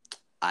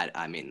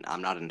 I mean,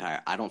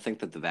 I don't think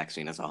that the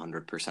vaccine is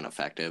 100%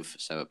 effective,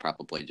 so it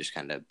probably just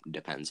kind of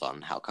depends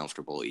on how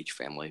comfortable each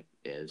family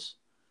is.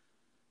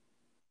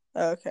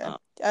 Okay.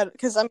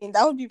 Because I mean,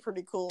 that would be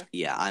pretty cool.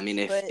 Yeah, I mean,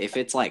 if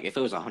it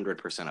was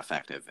 100%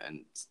 effective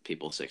and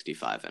people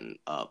 65 and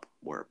up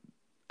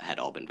had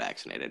all been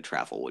vaccinated,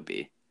 travel would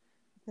be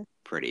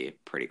pretty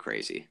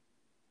crazy.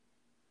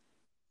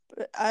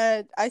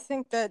 I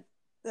think that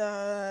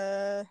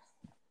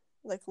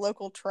like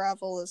local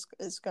travel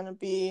is going to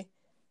be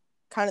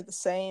kind of the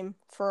same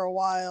for a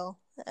while,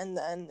 and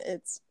then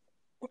it's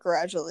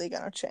gradually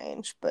going to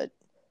change, but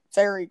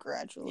very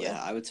gradually.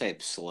 Yeah, I would say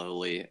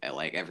slowly,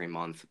 like every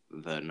month,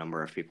 the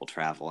number of people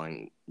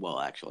traveling. Well,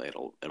 actually,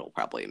 it'll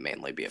probably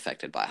mainly be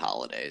affected by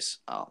holidays.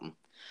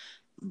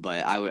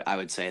 But I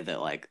would say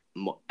that like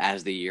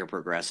as the year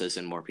progresses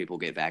and more people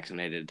get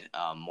vaccinated,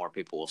 more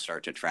people will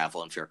start to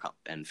travel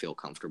and feel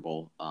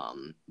comfortable.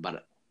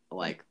 But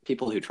like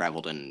people who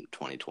traveled in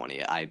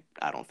 2020, I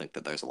don't think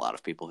that there's a lot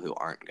of people who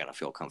aren't gonna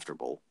feel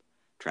comfortable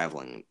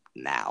traveling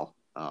now.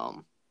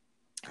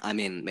 I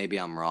mean, maybe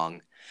I'm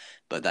wrong,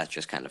 but that's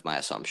just kind of my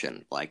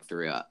assumption. Like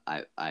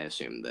I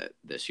assume that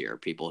this year,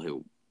 people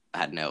who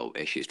had no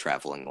issues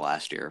traveling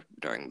last year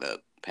during the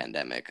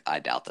pandemic, I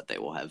doubt that they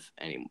will have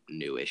any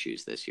new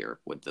issues this year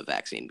with the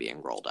vaccine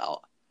being rolled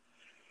out.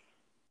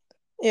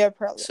 Yeah,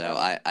 probably. So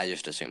I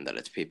just assume that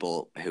it's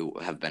people who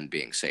have been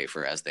being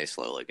safer as they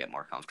slowly get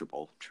more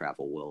comfortable.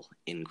 Travel will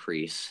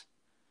increase.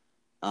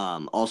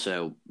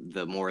 Also,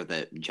 the more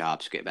that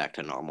jobs get back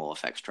to normal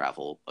affects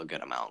travel a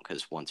good amount,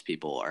 because once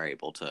people are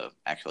able to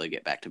actually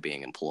get back to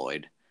being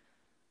employed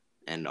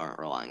and aren't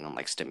relying on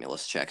like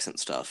stimulus checks and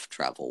stuff,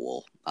 travel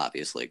will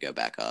obviously go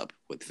back up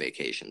with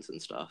vacations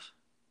and stuff.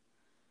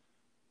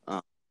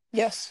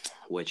 Yes.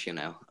 Which,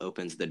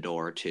 opens the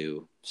door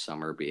to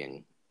summer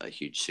being a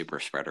huge super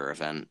spreader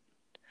event.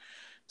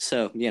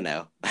 So,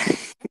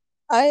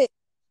 I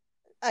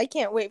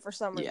can't wait for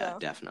summer, yeah, though.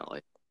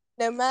 definitely.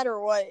 No matter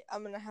what,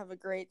 I'm gonna have a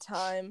great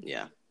time.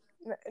 Yeah.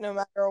 No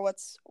matter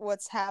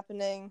what's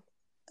happening.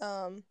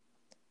 But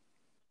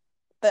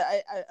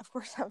I of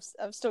course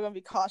I'm still gonna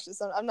be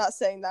cautious. I'm not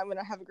saying that I'm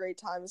gonna have a great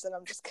time and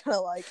I'm just gonna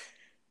like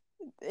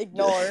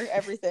ignore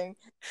everything.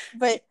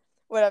 But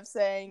what I'm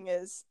saying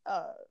is,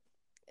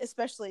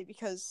 especially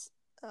because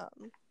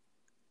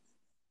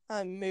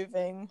I'm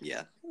moving.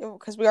 Yeah.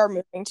 Because we are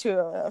moving to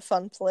a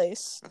fun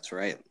place. That's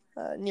right.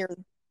 Near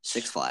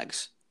Six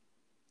Flags.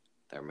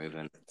 They're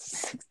moving.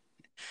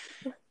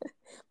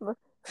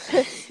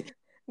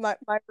 my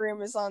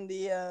room is on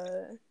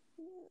the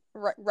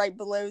right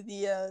below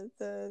the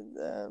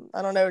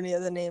I don't know any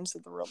of the names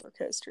of the roller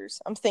coasters.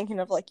 I'm thinking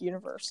of like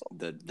Universal.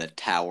 The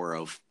Tower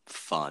of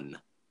Fun.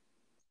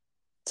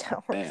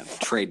 Tower. Bam.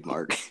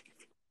 Trademark.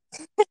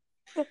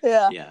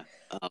 Yeah. Yeah.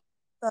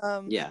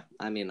 Yeah.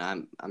 I mean,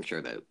 I'm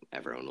sure that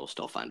everyone will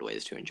still find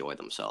ways to enjoy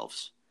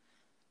themselves.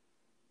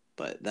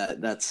 But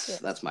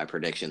that's my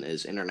prediction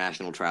is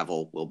international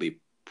travel will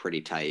be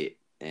pretty tight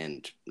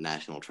and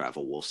national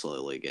travel will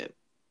slowly get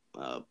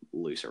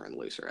looser and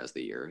looser as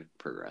the year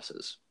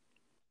progresses.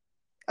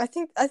 I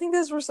think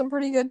those were some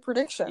pretty good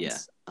predictions. Yeah.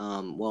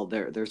 Well,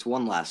 there's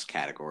one last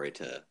category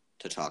to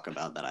talk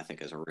about that I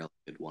think is a really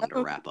good one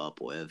to wrap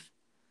up with,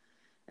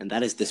 and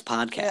that is this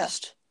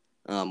podcast.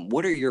 Yeah.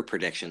 What are your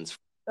predictions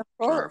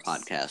for our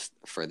podcast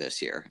for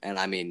this year? And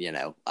I mean,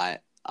 I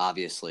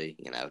obviously,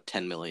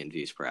 10 million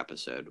views per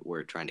episode.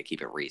 We're trying to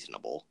keep it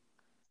reasonable.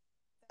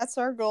 That's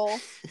our goal.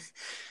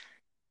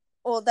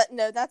 Well,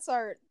 that's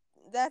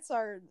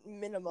our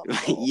minimum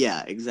goal.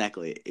 Yeah,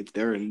 exactly. If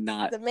they're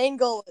not, the main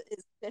goal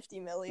is 50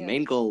 million. The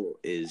main goal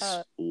is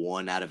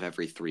 1 out of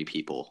every 3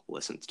 people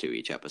listens to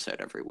each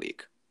episode every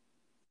week.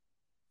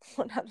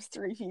 1 out of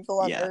 3 people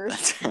on Earth. Yeah,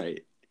 that's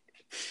right.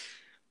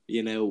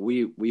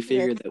 We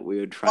figured that we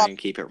would try and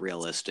keep it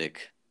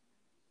realistic.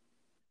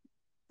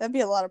 That'd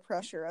be a lot of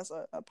pressure as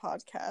a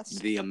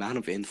podcast. The amount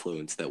of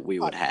influence that we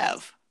would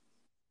have.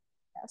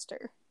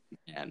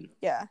 And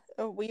yeah,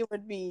 we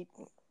would be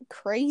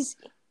crazy.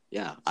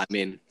 Yeah, I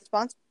mean,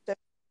 sponsorship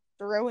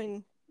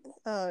throwing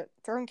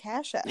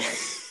cash at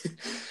us.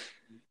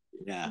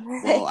 Yeah,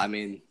 well, I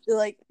mean,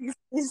 like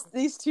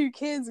these 2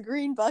 kids,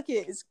 Green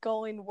Bucket is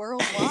going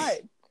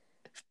worldwide.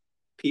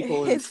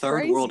 People in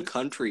third world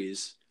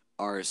countries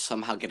are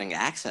somehow getting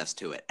access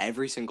to it.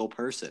 Every single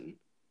person.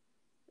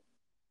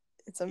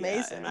 It's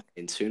amazing. Yeah,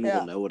 and soon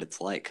we'll know what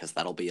it's like because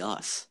that'll be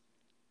us.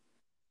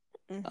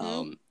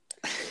 Mm-hmm.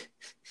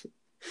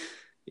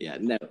 Yeah,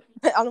 no.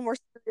 But on a more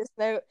serious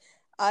note,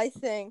 I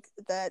think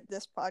that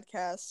this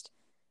podcast,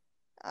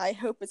 I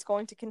hope it's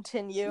going to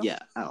continue. Yeah,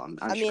 I'm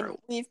sure. I mean,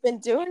 we've been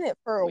doing it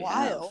for a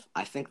while. Have.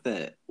 I think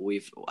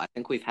we've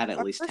had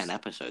at least 10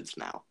 episodes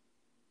now.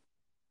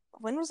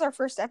 When was our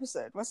first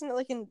episode? Wasn't it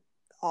like in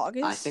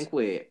August? I think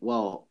we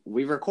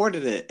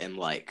recorded it in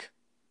like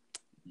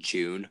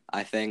June,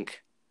 I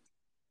think.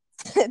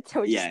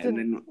 Yeah,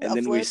 and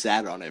then we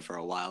sat on it for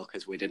a while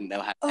because we didn't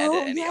know how to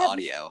edit any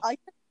audio.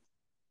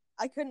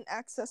 I couldn't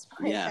access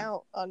my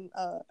account on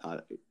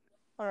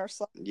our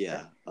site.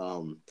 Yeah.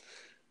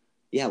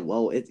 Yeah,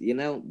 well,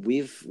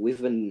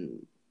 we've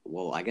been,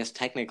 well, I guess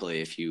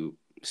technically if you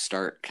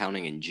start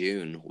counting in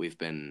June, we've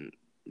been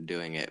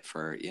doing it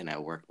for,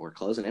 we're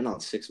closing in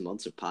on 6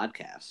 months of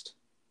podcast.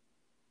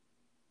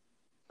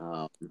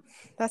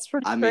 That's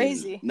pretty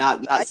crazy.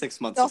 Not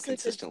 6 months of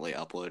consistently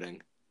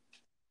uploading.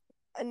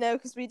 No,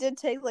 because we did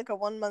take like a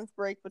 1 month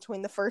break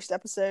between the first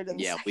episode and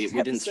the second we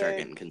didn't start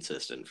getting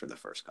consistent for the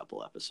first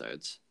couple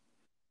episodes.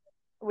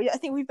 I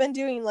think we've been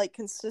doing like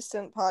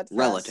consistent podcasts.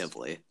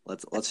 Relatively,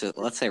 let's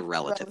say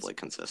relatively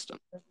consistent.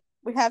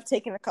 We have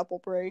taken a couple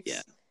breaks.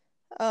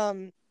 Yeah.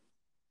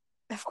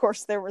 Of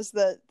course, there was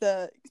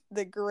the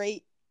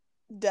great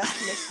death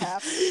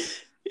mishap.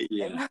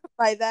 Yeah. And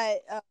by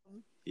that.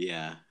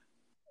 Yeah.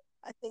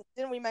 I think,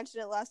 didn't we mention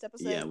it last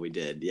episode? Yeah, we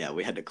did. Yeah,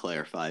 we had to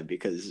clarify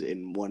because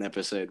in one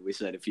episode we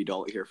said if you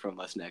don't hear from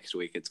us next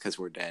week, it's because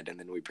we're dead, and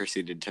then we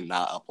proceeded to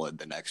not upload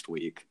the next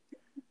week.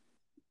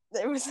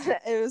 It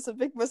was a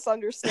big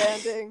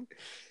misunderstanding.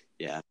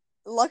 Yeah.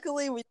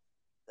 luckily we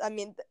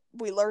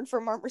learn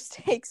from our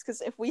mistakes,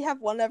 because if we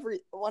have one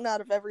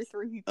out of every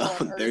 3 people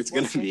on Earth there's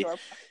gonna listening be to our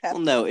podcast, well,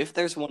 no, if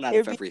there's one out it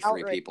of would be every 3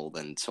 outrage. people,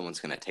 then someone's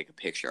gonna take a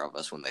picture of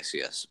us when they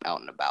see us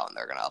out and about, and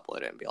they're gonna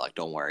upload it and be like,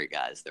 "Don't worry,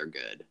 guys, they're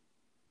good."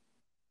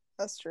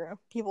 That's true.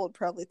 People would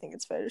probably think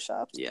it's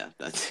photoshopped. Yeah,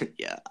 that's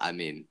yeah. I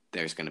mean,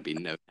 there's gonna be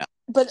no doubt.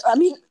 But I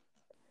mean,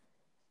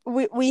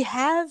 we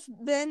have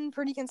been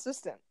pretty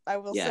consistent, I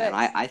will say. Yeah, and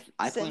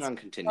I plan on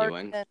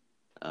continuing.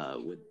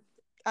 With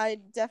I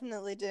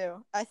definitely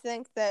do. I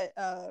think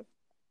that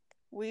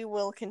we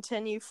will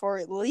continue for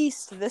at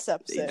least this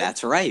episode.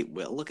 That's right.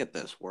 Well, look at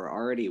this. We're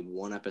already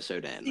 1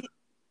 episode in.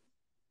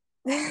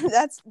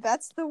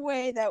 That's the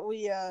way that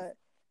we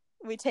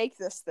take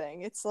this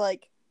thing. It's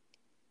like,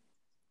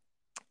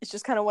 it's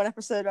just kind of 1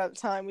 episode at a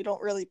time. We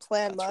don't really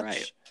plan much.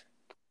 Right.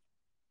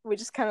 We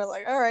just kind of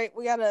like, all right,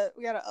 we gotta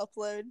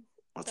upload.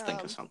 Let's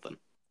think of something.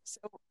 So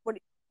what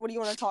do you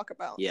want to talk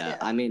about? Yeah.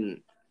 I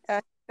mean,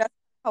 that's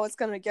how it's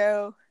gonna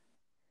go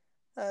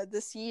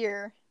this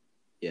year.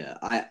 Yeah,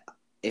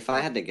 if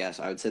I had to guess,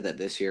 I would say that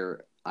this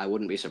year I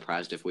wouldn't be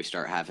surprised if we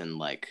start having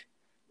like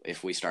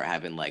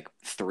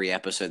 3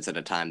 episodes at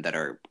a time that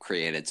are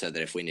created, so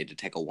that if we need to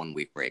take a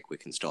 1-week break, we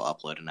can still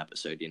upload an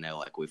episode. You know,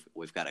 like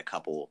we've got a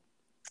couple.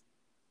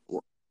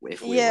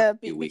 If we were a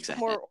few weeks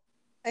ahead.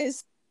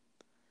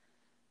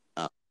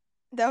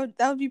 That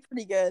would be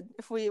pretty good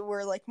if we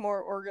were like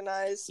more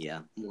organized.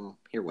 Yeah, well,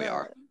 here we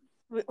are.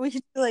 We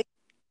could like,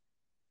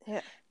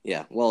 yeah.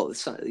 Yeah, well,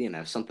 it's,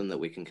 something that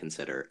we can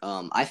consider.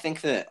 I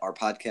think that our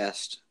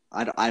podcast.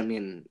 I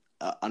mean,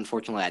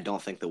 unfortunately, I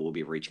don't think that we'll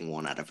be reaching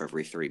 1 out of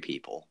every 3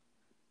 people.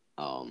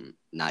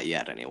 Not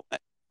yet, anyway.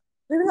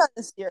 Maybe not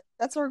this year.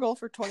 That's our goal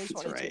for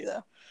 2022, right.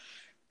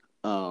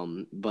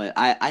 Though. But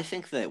I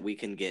think that we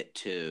can get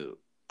to.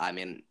 I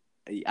mean,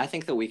 I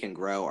think that we can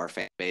grow our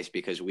fan base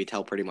because we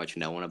tell pretty much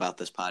no one about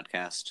this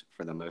podcast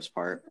for the most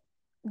part.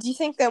 Do you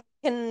think that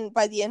we can,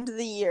 by the end of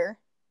the year,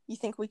 you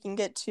think we can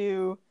get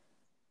to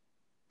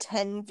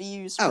 10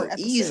 views per episode?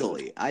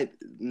 Easily.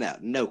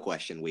 No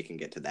question we can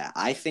get to that.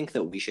 I think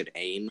that we should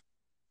aim.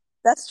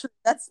 That's true.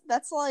 That's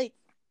like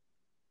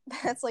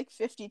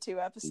 52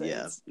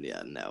 episodes.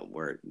 Yeah, no,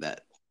 we're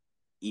that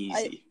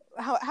easy.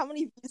 How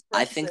many views per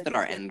episode? I think that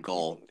our end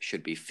goal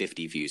should be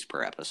 50 views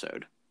per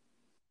episode.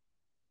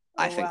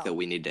 I think that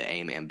we need to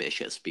aim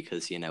ambitious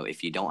because,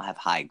 if you don't have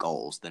high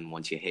goals, then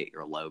once you hit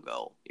your low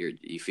goal,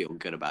 you feel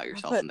good about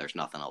yourself and there's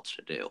nothing else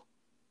to do.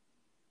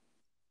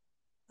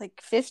 Like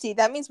 50,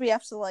 that means we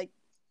have to like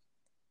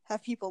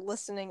have people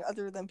listening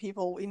other than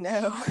people we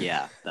know.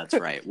 Yeah, that's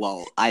right.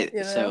 Well,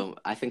 so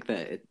I think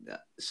that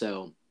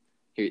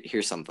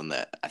here's something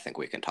that I think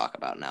we can talk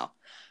about now.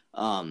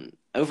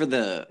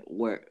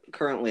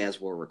 Currently as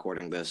we're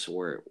recording this,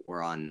 we're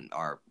on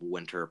our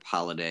winter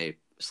holiday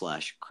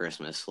 /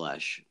 Christmas /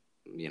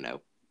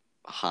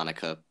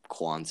 Hanukkah,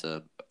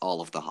 Kwanzaa,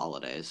 all of the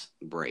holidays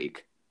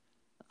break.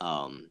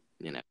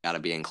 Gotta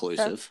be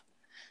inclusive.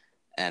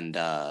 And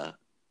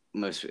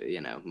most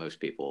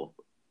people,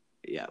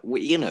 yeah,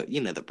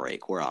 the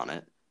break, we're on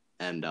it.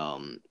 And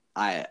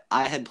I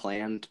had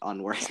planned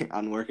on working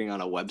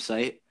on a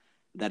website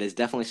that is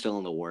definitely still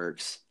in the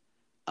works.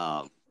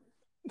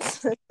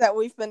 That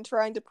we've been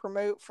trying to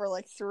promote for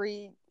like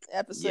 3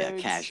 episodes. Yeah,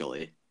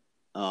 casually.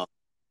 Yeah.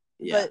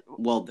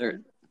 Well,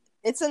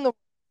 it's in the.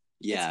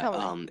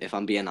 Yeah. If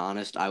I'm being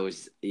honest, I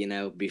was,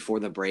 before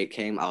the break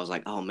came, I was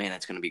like, oh man,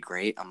 it's gonna be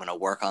great. I'm gonna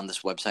work on this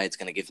website. It's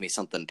gonna give me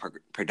something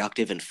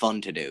productive and fun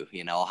to do.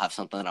 I'll have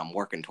something that I'm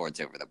working towards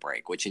over the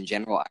break. Which in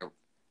general,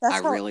 I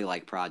really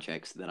like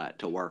projects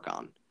to work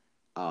on.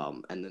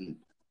 And then.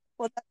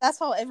 Well, that's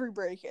how every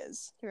break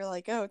is. You're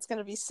like, oh, it's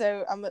gonna be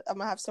so. I'm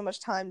gonna have so much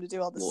time to do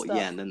all this stuff.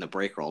 Yeah, and then the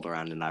break rolled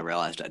around, and I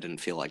realized I didn't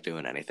feel like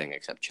doing anything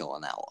except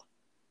chilling out.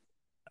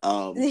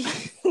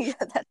 Yeah,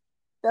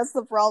 that's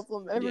the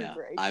problem. Every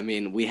break. I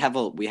mean, we have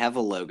a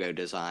logo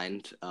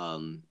designed.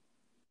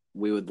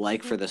 We would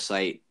like for the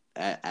site,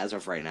 as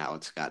of right now,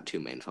 it's got 2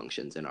 main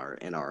functions in our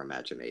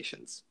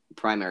imaginations.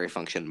 Primary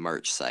function,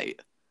 merch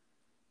site.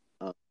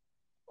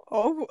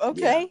 Oh,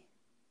 okay.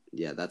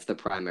 Yeah, that's the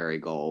primary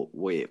goal.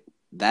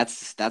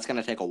 That's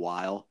gonna take a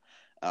while.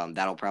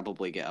 That'll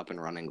probably get up and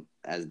running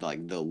as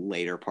like the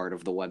later part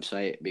of the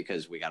website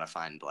because we gotta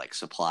find like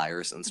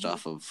suppliers and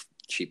stuff of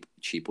cheap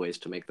ways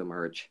to make the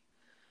merch,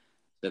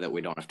 so that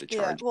we don't have to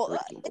charge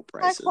reasonable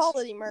prices. High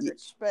quality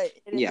merch, but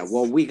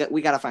well, we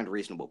gotta find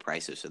reasonable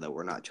prices so that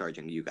we're not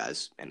charging you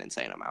guys an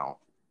insane amount.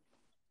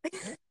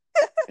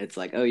 It's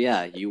like, oh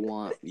yeah, you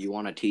want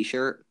a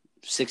t-shirt,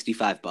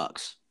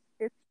 $65.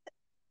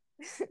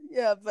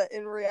 Yeah, but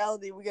in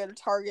reality, we go to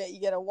Target, you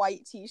get a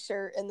white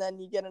t-shirt, and then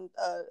you get an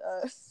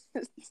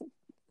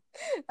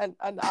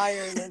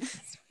iron and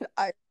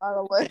iron on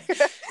a leg.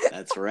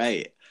 That's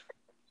right.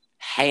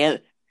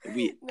 Handmade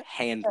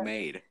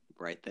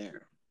right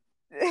there.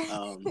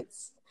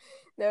 It's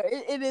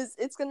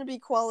going to be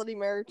quality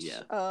merch.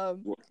 Yeah.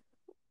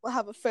 We'll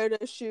have a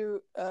photo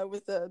shoot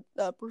with a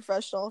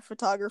professional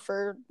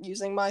photographer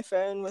using my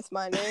phone with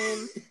my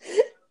name.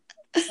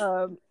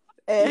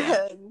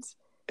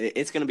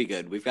 It's gonna be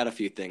good. We've got a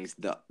few things.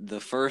 The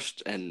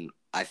first, and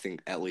I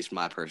think at least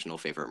my personal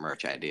favorite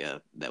merch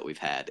idea that we've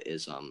had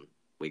is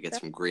we get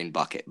some green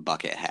bucket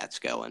hats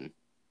going.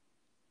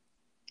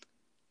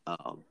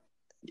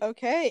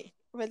 Okay,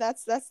 but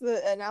that's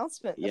the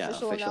announcement. Yeah,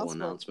 official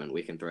announcement.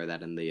 We can throw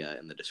that in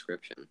the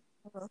description.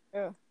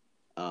 Yeah.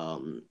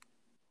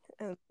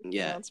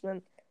 Yeah.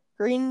 Announcement.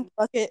 Green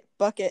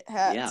bucket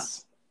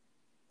hats.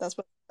 Yeah.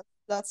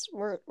 That's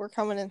we're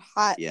coming in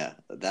hot. Yeah,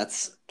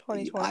 that's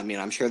 2020. I mean,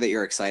 I'm sure that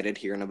you're excited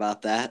hearing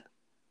about that.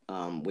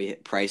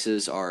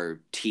 Prices are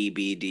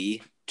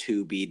TBD,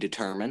 to be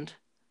determined,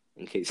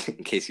 in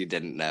case you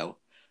didn't know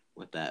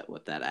what that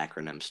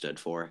acronym stood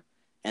for.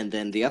 And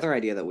then the other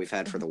idea that we've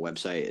had for the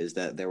website is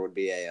that there would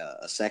be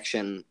a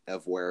section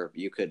of where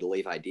you could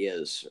leave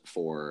ideas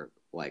for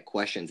like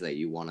questions that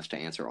you want us to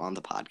answer on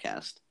the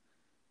podcast.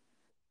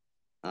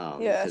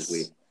 Yes.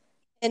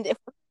 And if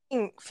we're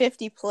getting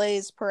 50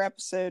 plays per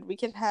episode, we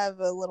could have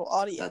a little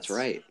audience. That's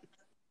right.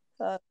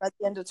 By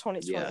the end of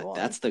 2021. Yeah,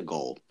 that's the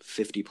goal.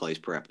 50 plays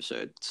per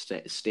episode.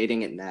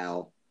 Stating it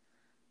now.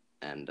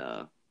 And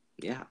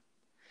yeah.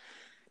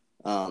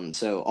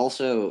 So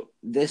also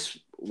this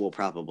will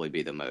probably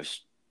be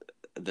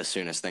the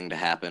soonest thing to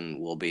happen.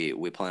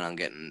 We plan on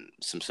getting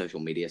some social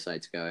media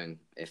sites going.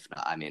 If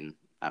not, I mean,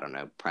 I don't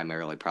know,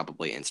 primarily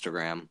probably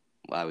Instagram,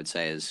 I would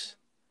say is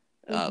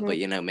but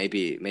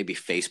maybe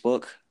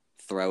Facebook,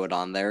 throw it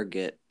on there,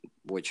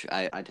 which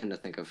I tend to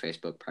think of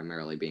Facebook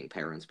primarily being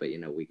parents, but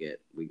we get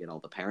all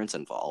the parents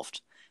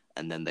involved,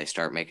 and then they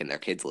start making their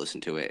kids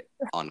listen to it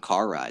on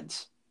car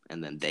rides,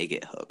 and then they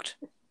get hooked.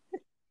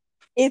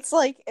 It's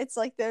like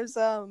those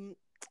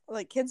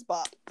like Kids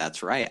Bop.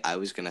 That's right. I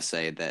was gonna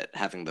say that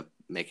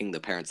making the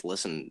parents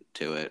listen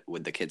to it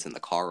with the kids in the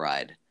car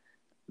ride,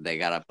 they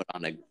gotta put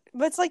on a.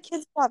 But it's like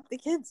Kids Bop. The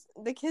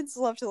kids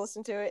love to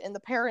listen to it, and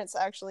the parents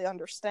actually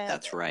understand.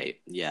 That's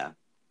right. Yeah.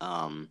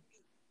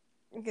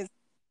 Because.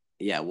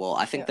 Yeah, well,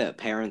 I think that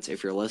parents,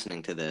 if you're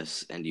listening to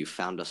this and you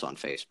found us on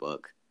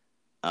Facebook,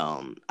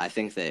 I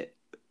think that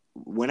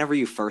whenever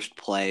you first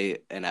play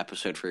an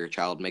episode for your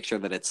child, make sure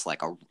that it's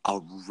like a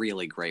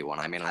really great one.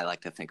 I mean, I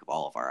like to think of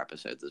all of our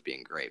episodes as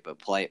being great, but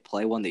play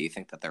one that you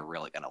think that they're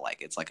really going to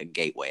like. It's like a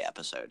gateway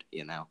episode,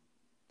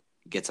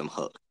 Gets them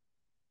hooked.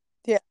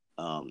 Yeah.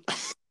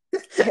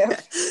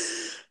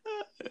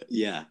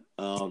 Yeah.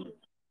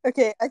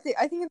 Okay, I think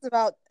it's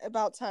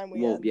about time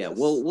we. Well, yeah,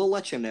 we'll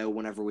let you know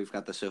whenever we've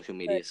got the social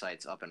media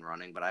sites up and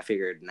running. But I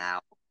figured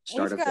now,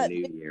 start of the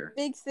new year,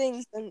 big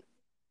things in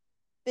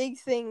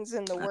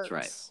the works. That's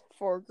right.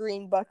 For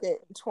Green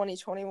Bucket in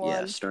 2021.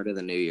 Yeah, start of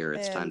the new year.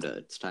 It's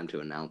time to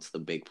announce the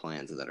big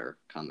plans that are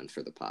coming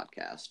for the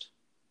podcast.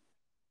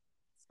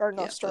 Starting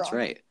off strong. That's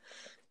right.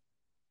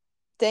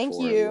 Thank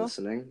you for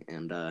listening,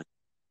 and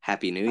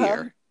Happy New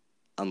Year.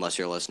 Unless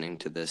you're listening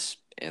to this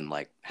in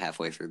like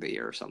halfway through the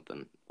year or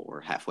something,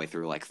 or halfway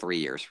through like 3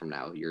 years from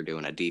now, you're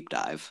doing a deep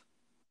dive.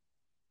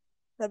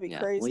 That'd be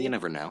crazy. Well, you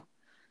never know.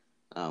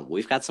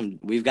 We've got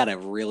a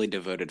really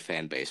devoted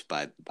fan base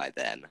by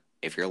then.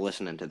 If you're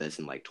listening to this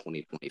in like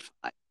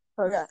 2025.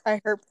 Okay, I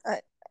hope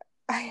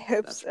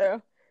so.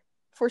 Right.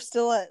 If we're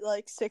still at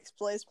like 6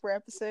 plays per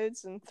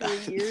episodes in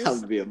 3 years, that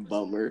would be a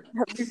bummer.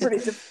 That'd be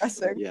pretty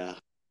depressing. Yeah.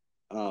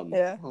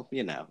 Yeah. Well,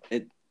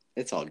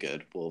 it's all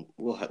good.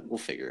 We'll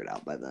figure it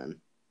out by then.